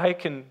 I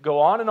can go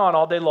on and on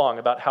all day long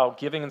about how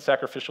giving and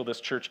sacrificial this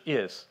church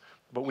is,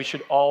 but we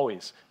should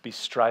always be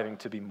striving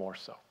to be more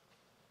so.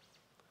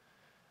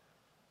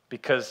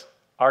 Because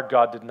our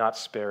God did not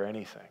spare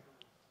anything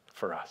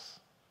for us.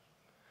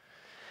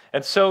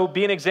 And so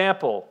be an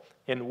example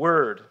in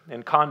word,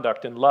 in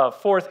conduct, in love.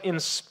 Fourth, in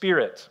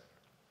spirit.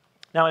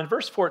 Now in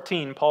verse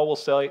 14, Paul will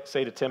say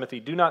to Timothy,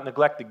 "Do not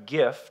neglect the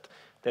gift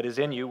that is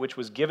in you, which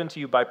was given to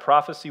you by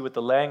prophecy with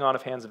the laying on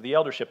of hands of the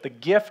eldership." The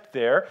gift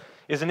there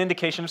is an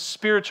indication of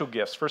spiritual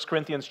gifts. 1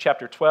 Corinthians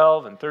chapter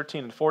 12 and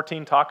 13 and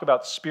 14 talk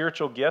about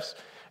spiritual gifts.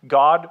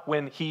 God,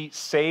 when He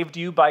saved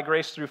you by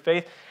grace through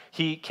faith,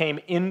 He came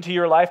into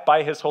your life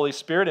by His Holy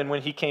Spirit. And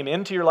when He came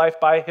into your life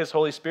by His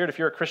Holy Spirit, if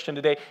you're a Christian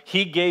today,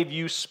 He gave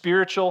you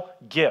spiritual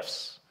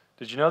gifts.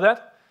 Did you know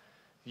that?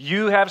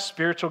 You have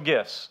spiritual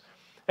gifts.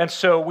 And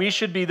so we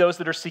should be those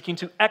that are seeking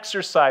to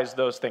exercise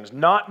those things,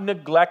 not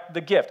neglect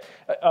the gift.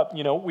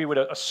 We would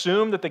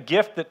assume that the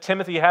gift that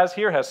Timothy has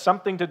here has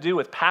something to do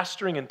with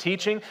pastoring and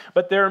teaching,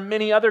 but there are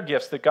many other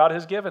gifts that God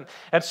has given.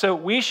 And so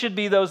we should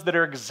be those that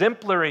are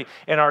exemplary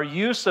in our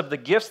use of the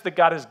gifts that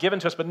God has given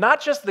to us, but not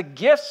just the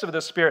gifts of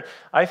the Spirit.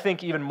 I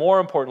think even more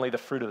importantly, the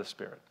fruit of the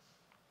Spirit.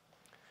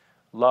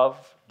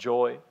 Love,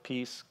 joy,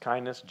 peace,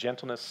 kindness,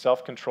 gentleness,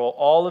 self-control,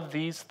 all of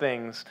these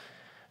things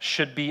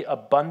should be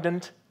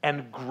abundant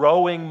and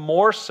growing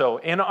more so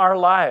in our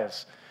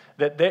lives,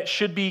 that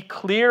should be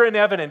clear and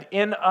evident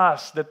in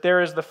us that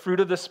there is the fruit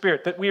of the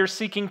Spirit, that we are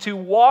seeking to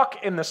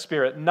walk in the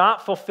Spirit,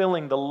 not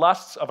fulfilling the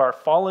lusts of our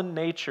fallen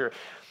nature.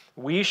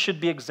 We should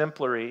be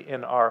exemplary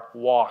in our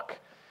walk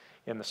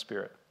in the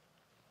Spirit.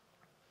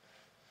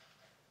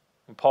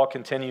 And Paul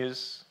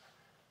continues,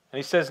 and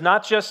he says,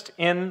 not just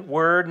in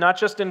word, not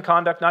just in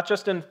conduct, not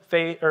just in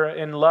faith or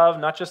in love,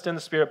 not just in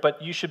the Spirit,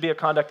 but you should be a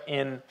conduct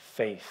in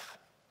faith.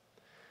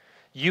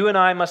 You and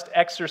I must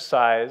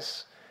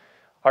exercise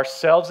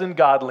ourselves in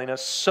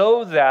godliness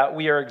so that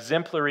we are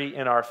exemplary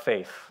in our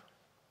faith,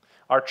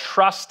 our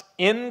trust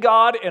in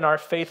God and our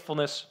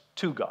faithfulness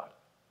to God.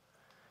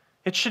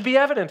 It should be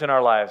evident in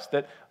our lives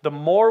that the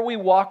more we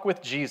walk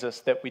with Jesus,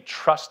 that we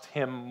trust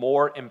him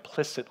more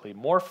implicitly,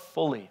 more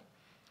fully.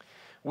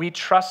 We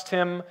trust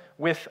him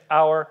with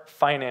our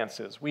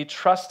finances. We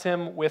trust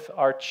him with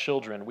our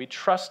children. We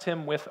trust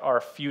him with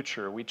our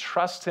future. We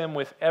trust him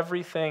with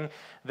everything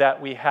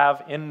that we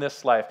have in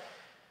this life.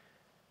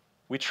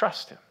 We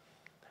trust him.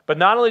 But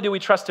not only do we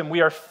trust him,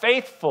 we are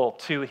faithful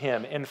to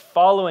him in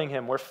following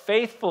him. We're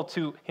faithful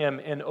to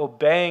him in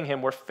obeying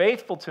him. We're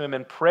faithful to him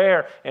in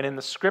prayer and in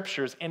the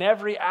scriptures, in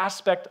every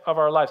aspect of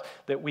our lives,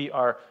 that we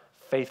are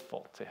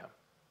faithful to him.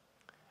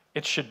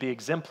 It should be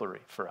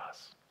exemplary for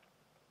us.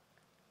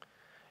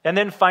 And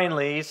then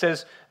finally, he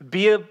says,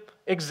 be an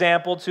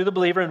example to the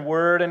believer in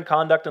word and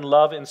conduct and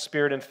love and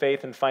spirit and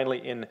faith, and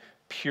finally in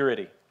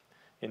purity.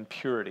 In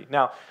purity.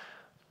 Now,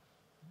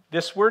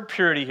 this word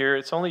purity here,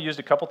 it's only used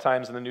a couple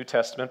times in the New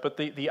Testament, but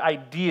the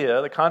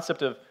idea, the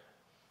concept of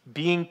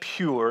being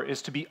pure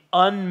is to be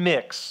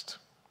unmixed,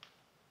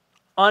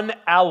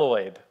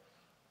 unalloyed.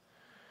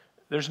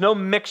 There's no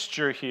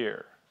mixture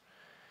here.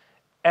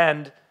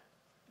 And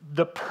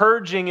the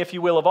purging, if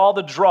you will, of all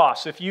the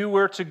dross. If you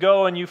were to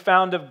go and you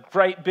found a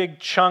great big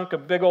chunk, a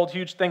big old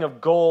huge thing of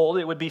gold,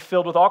 it would be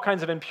filled with all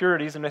kinds of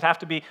impurities and it'd have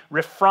to be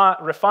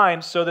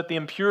refined so that the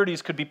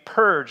impurities could be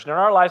purged. And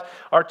our lives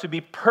are to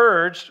be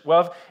purged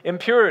of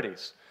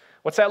impurities.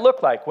 What's that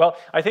look like? Well,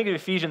 I think of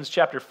Ephesians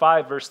chapter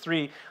 5, verse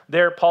 3.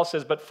 There Paul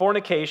says, but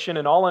fornication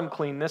and all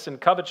uncleanness and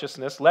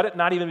covetousness, let it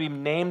not even be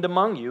named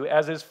among you,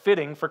 as is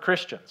fitting for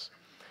Christians.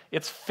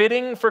 It's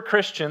fitting for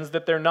Christians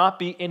that there not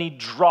be any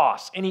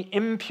dross, any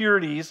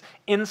impurities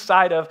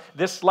inside of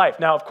this life.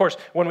 Now, of course,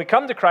 when we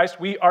come to Christ,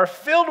 we are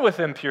filled with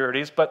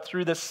impurities, but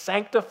through the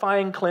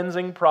sanctifying,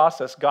 cleansing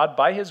process, God,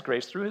 by his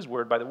grace, through his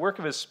word, by the work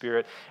of his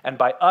Spirit, and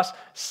by us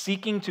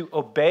seeking to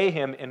obey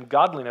him in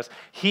godliness,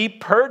 he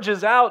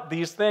purges out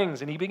these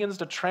things, and he begins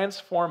to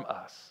transform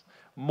us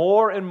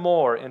more and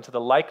more into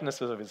the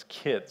likenesses of his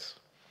kids.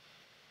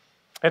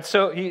 And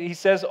so he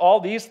says, all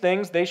these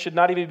things, they should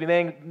not even be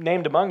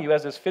named among you,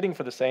 as is fitting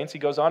for the saints. He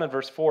goes on in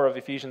verse 4 of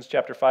Ephesians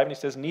chapter 5, and he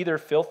says, neither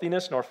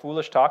filthiness, nor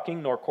foolish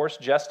talking, nor coarse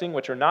jesting,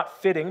 which are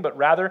not fitting, but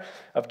rather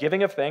of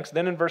giving of thanks.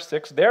 Then in verse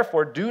 6,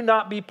 therefore do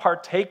not be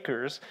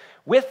partakers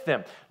with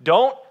them.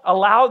 Don't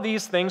allow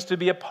these things to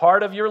be a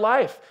part of your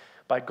life.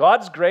 By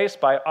God's grace,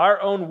 by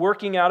our own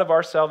working out of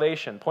our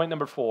salvation. Point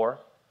number 4,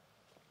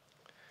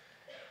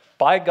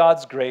 by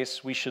God's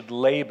grace, we should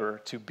labor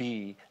to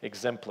be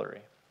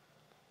exemplary.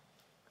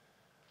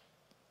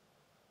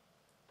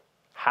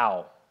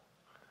 How?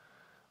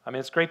 I mean,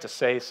 it's great to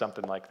say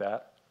something like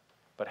that,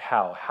 but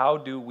how? How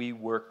do we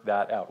work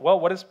that out? Well,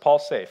 what does Paul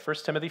say? 1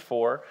 Timothy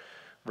 4,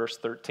 verse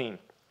 13.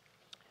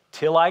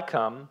 Till I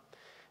come,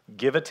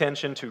 give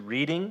attention to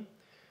reading,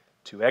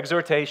 to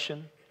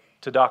exhortation,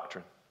 to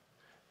doctrine.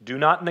 Do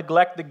not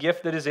neglect the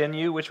gift that is in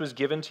you, which was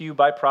given to you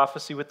by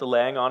prophecy with the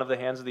laying on of the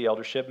hands of the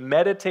eldership.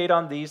 Meditate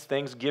on these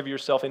things, give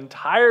yourself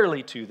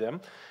entirely to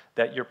them,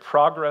 that your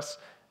progress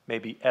may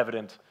be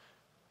evident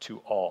to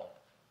all.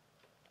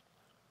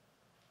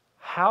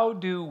 How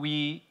do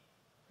we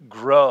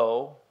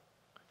grow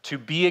to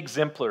be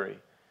exemplary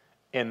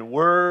in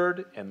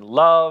word, in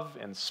love,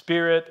 in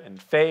spirit, in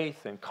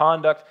faith, in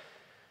conduct?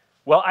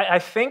 Well, I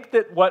think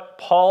that what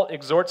Paul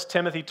exhorts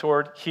Timothy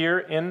toward here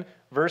in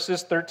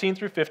verses 13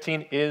 through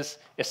 15 is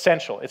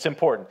essential. It's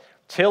important.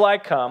 Till I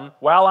come,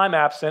 while I'm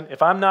absent,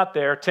 if I'm not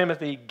there,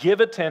 Timothy, give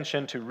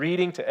attention to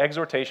reading, to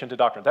exhortation, to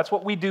doctrine. That's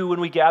what we do when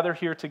we gather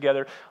here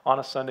together on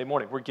a Sunday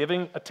morning. We're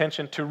giving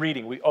attention to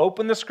reading. We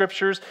open the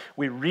Scriptures,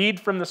 we read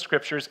from the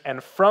Scriptures,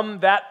 and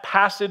from that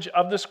passage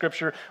of the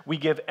Scripture, we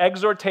give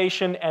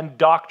exhortation and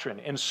doctrine,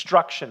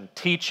 instruction,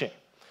 teaching.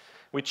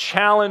 We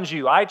challenge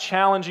you. I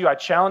challenge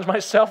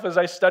myself as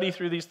I study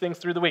through these things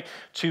through the week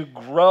to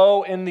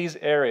grow in these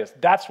areas.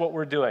 That's what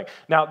we're doing.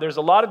 Now, there's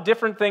a lot of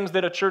different things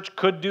that a church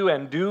could do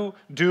and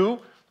do.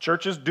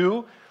 Churches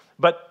do.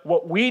 But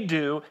what we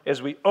do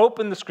is we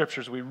open the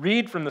Scriptures, we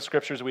read from the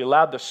Scriptures, we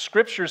allow the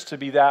Scriptures to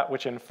be that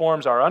which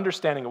informs our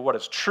understanding of what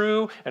is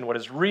true and what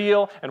is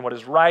real and what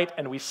is right,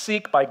 and we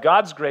seek by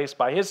God's grace,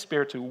 by his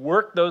Spirit, to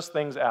work those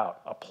things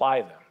out,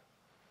 apply them.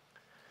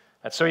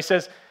 And so he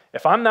says,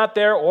 if I'm not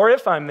there, or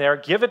if I'm there,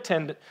 give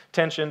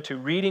attention to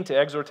reading, to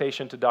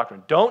exhortation, to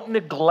doctrine. Don't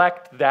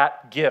neglect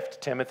that gift,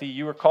 Timothy.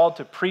 You were called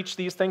to preach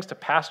these things, to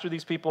pastor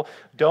these people.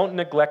 Don't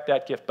neglect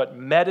that gift, but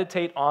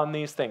meditate on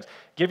these things.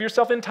 Give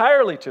yourself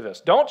entirely to this.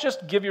 Don't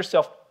just give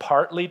yourself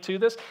partly to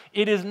this.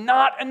 It is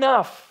not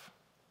enough.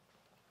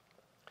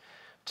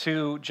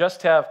 to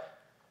just have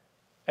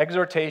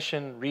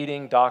exhortation,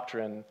 reading,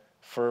 doctrine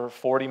for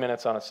 40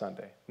 minutes on a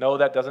Sunday. No,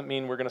 that doesn't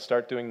mean we're going to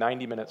start doing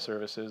 90-minute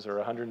services or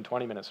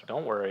 120 minutes.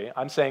 Don't worry.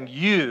 I'm saying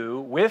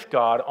you, with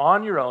God,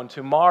 on your own,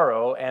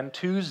 tomorrow and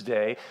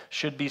Tuesday,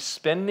 should be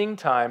spending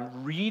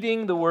time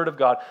reading the Word of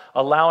God,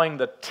 allowing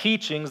the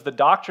teachings, the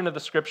doctrine of the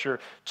Scripture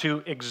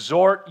to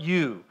exhort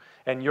you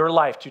and your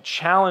life, to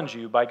challenge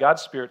you by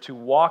God's Spirit to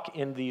walk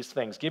in these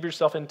things. Give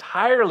yourself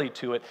entirely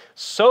to it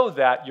so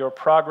that your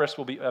progress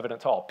will be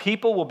evident to all.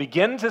 People will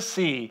begin to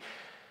see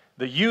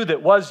the you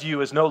that was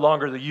you is no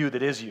longer the you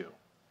that is you.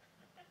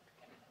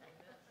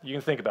 You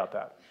can think about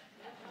that.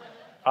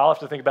 I'll have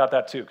to think about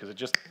that too, because it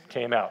just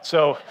came out.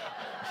 So,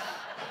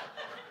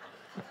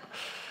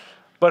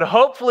 but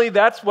hopefully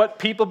that's what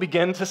people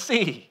begin to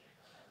see,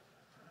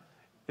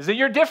 is that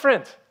you're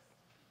different.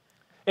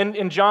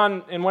 In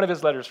John, in one of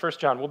his letters, 1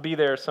 John, we'll be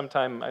there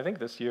sometime, I think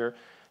this year,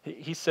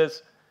 he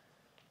says,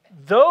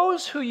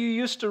 those who you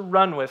used to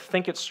run with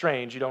think it's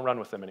strange you don't run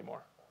with them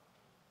anymore.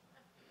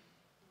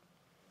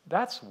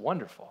 That's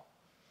wonderful.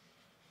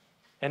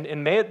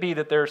 And may it be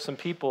that there are some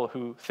people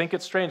who think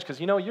it's strange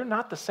because, you're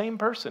not the same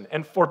person.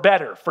 And for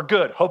better, for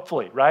good,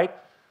 hopefully, right?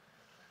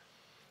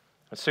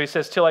 And so he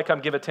says, till I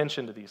come, give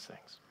attention to these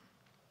things.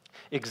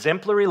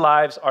 Exemplary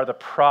lives are the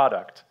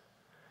product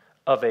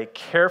of a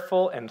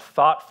careful and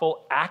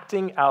thoughtful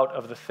acting out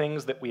of the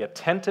things that we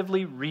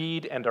attentively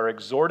read and are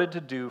exhorted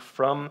to do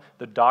from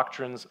the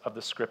doctrines of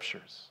the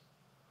Scriptures.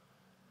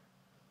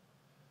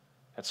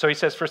 And so he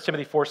says, 1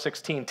 Timothy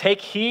 4:16, take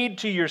heed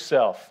to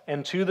yourself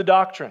and to the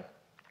doctrine.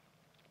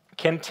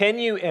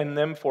 Continue in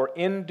them, for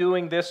in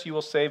doing this you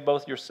will save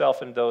both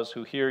yourself and those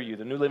who hear you.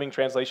 The New Living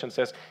Translation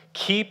says,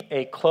 keep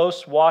a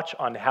close watch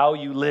on how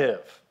you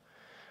live.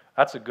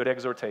 That's a good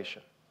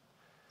exhortation.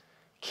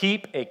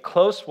 Keep a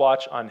close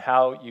watch on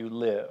how you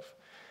live.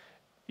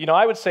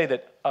 I would say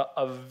that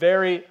a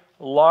very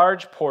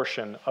large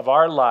portion of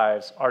our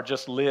lives are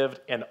just lived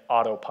in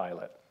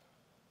autopilot.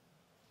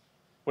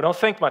 We don't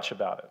think much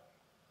about it.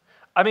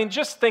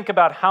 Just think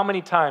about how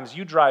many times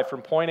you drive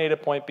from point A to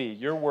point B,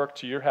 your work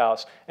to your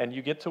house, and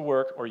you get to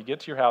work or you get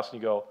to your house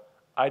and you go,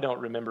 I don't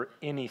remember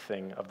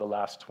anything of the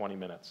last 20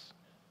 minutes.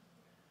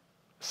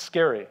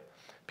 Scary.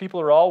 People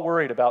are all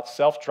worried about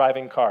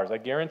self-driving cars. I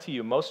guarantee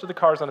you, most of the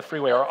cars on the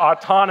freeway are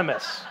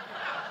autonomous.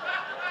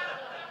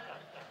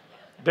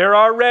 They're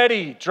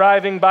already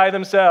driving by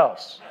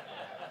themselves.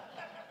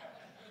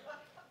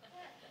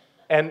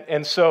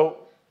 And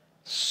so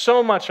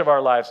much of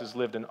our lives is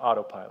lived in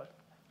autopilot.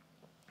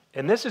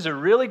 And this is a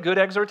really good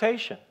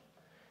exhortation.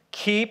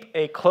 Keep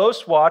a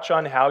close watch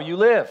on how you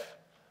live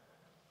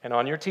and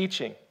on your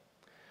teaching.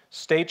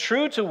 Stay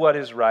true to what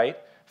is right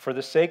for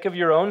the sake of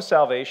your own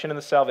salvation and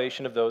the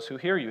salvation of those who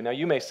hear you. Now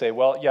you may say,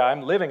 well, yeah,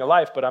 I'm living a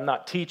life, but I'm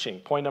not teaching.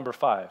 Point number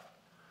 5.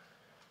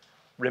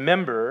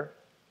 Remember,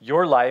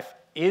 your life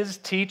is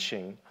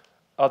teaching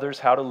others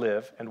how to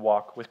live and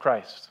walk with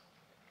Christ.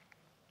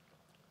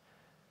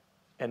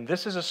 And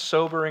this is a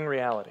sobering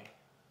reality.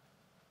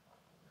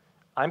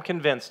 I'm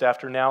convinced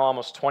after now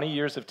almost 20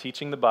 years of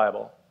teaching the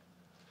Bible,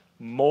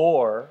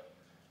 more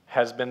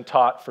has been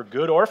taught for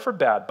good or for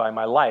bad by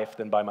my life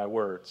than by my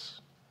words.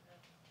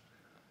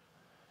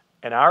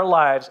 And our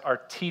lives are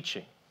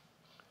teaching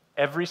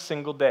every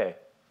single day.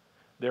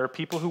 There are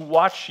people who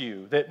watch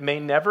you that may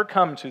never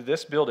come to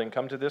this building,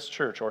 come to this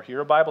church, or hear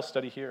a Bible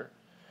study here.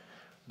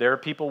 There are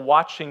people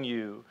watching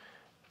you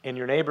in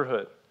your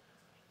neighborhood,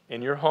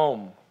 in your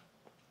home,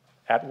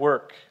 at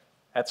work,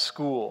 at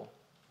school,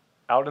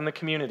 out in the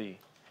community,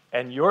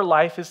 and your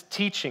life is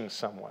teaching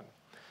someone.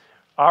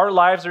 Our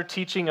lives are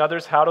teaching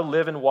others how to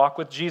live and walk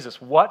with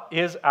Jesus. What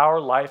is our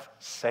life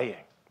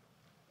saying?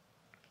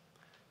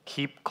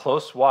 Keep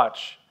close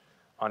watch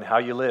on how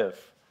you live,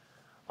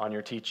 on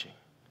your teaching.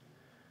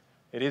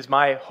 It is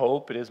my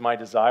hope, it is my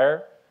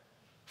desire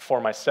for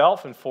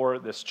myself and for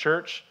this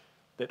church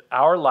that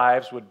our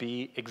lives would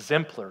be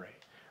exemplary,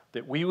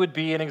 that we would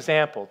be an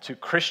example to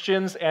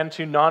Christians and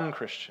to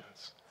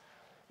non-Christians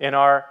in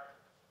our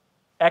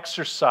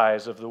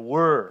exercise of the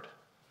Word,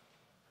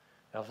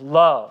 of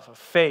love, of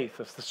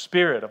faith, of the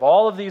Spirit, of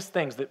all of these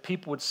things, that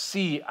people would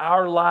see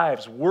our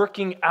lives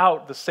working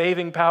out the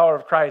saving power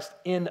of Christ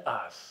in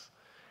us.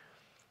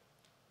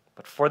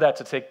 But for that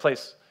to take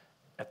place,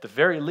 at the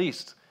very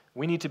least,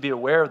 we need to be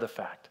aware of the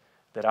fact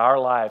that our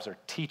lives are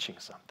teaching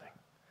something.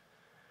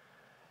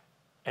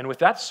 And with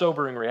that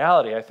sobering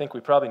reality, I think we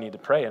probably need to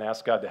pray and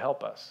ask God to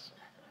help us.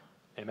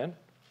 Amen?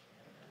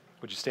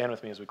 Would you stand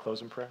with me as we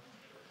close in prayer?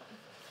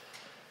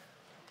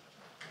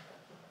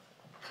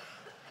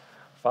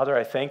 Father,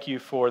 I thank you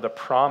for the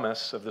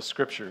promise of the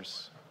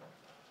Scriptures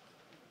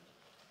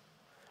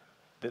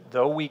that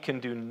though we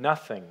can do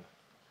nothing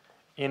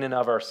in and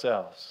of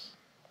ourselves,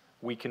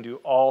 we can do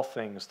all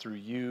things through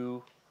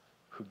you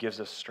who gives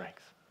us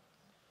strength.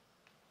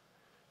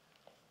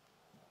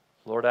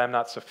 Lord, I am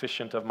not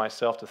sufficient of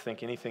myself to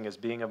think anything as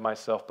being of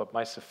myself, but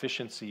my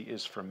sufficiency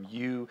is from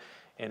you,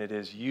 and it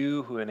is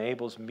you who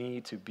enables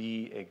me to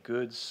be a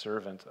good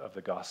servant of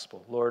the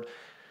gospel. Lord,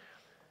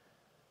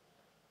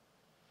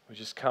 We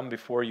just come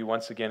before you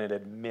once again and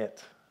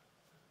admit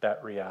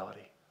that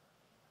reality.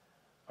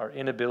 Our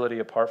inability,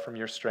 apart from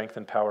your strength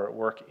and power at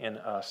work in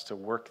us, to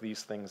work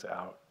these things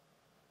out.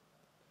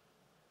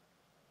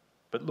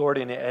 But Lord,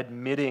 in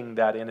admitting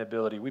that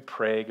inability, we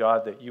pray,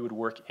 God, that you would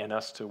work in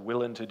us to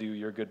will and to do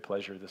your good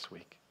pleasure this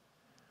week.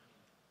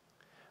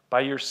 By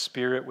your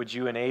Spirit, would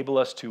you enable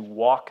us to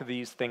walk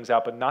these things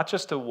out, but not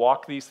just to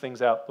walk these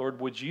things out. Lord,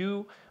 would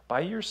you, by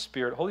your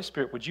Spirit, Holy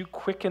Spirit, would you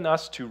quicken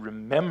us to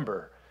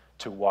remember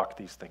to walk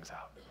these things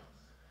out?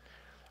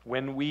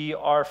 When we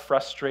are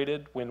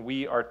frustrated, when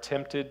we are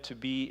tempted to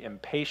be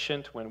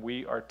impatient, when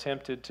we are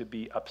tempted to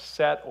be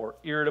upset or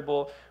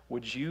irritable,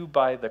 would you,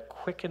 by the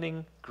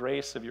quickening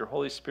grace of your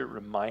Holy Spirit,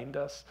 remind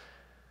us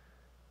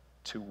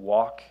to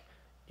walk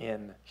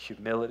in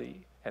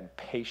humility and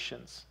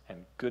patience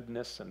and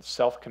goodness and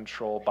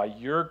self-control by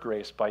your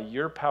grace, by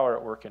your power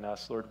at work in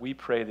us? Lord, we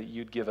pray that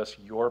you'd give us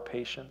your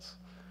patience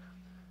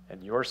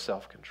and your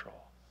self-control.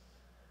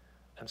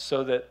 And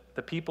so that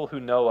the people who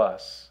know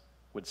us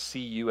would see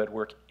you at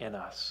work in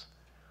us.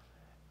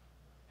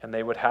 And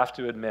they would have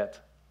to admit,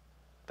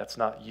 that's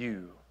not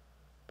you,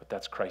 but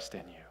that's Christ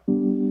in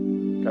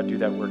you. God, do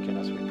that work in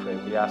us, we pray.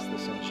 We ask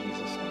this in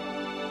Jesus' name.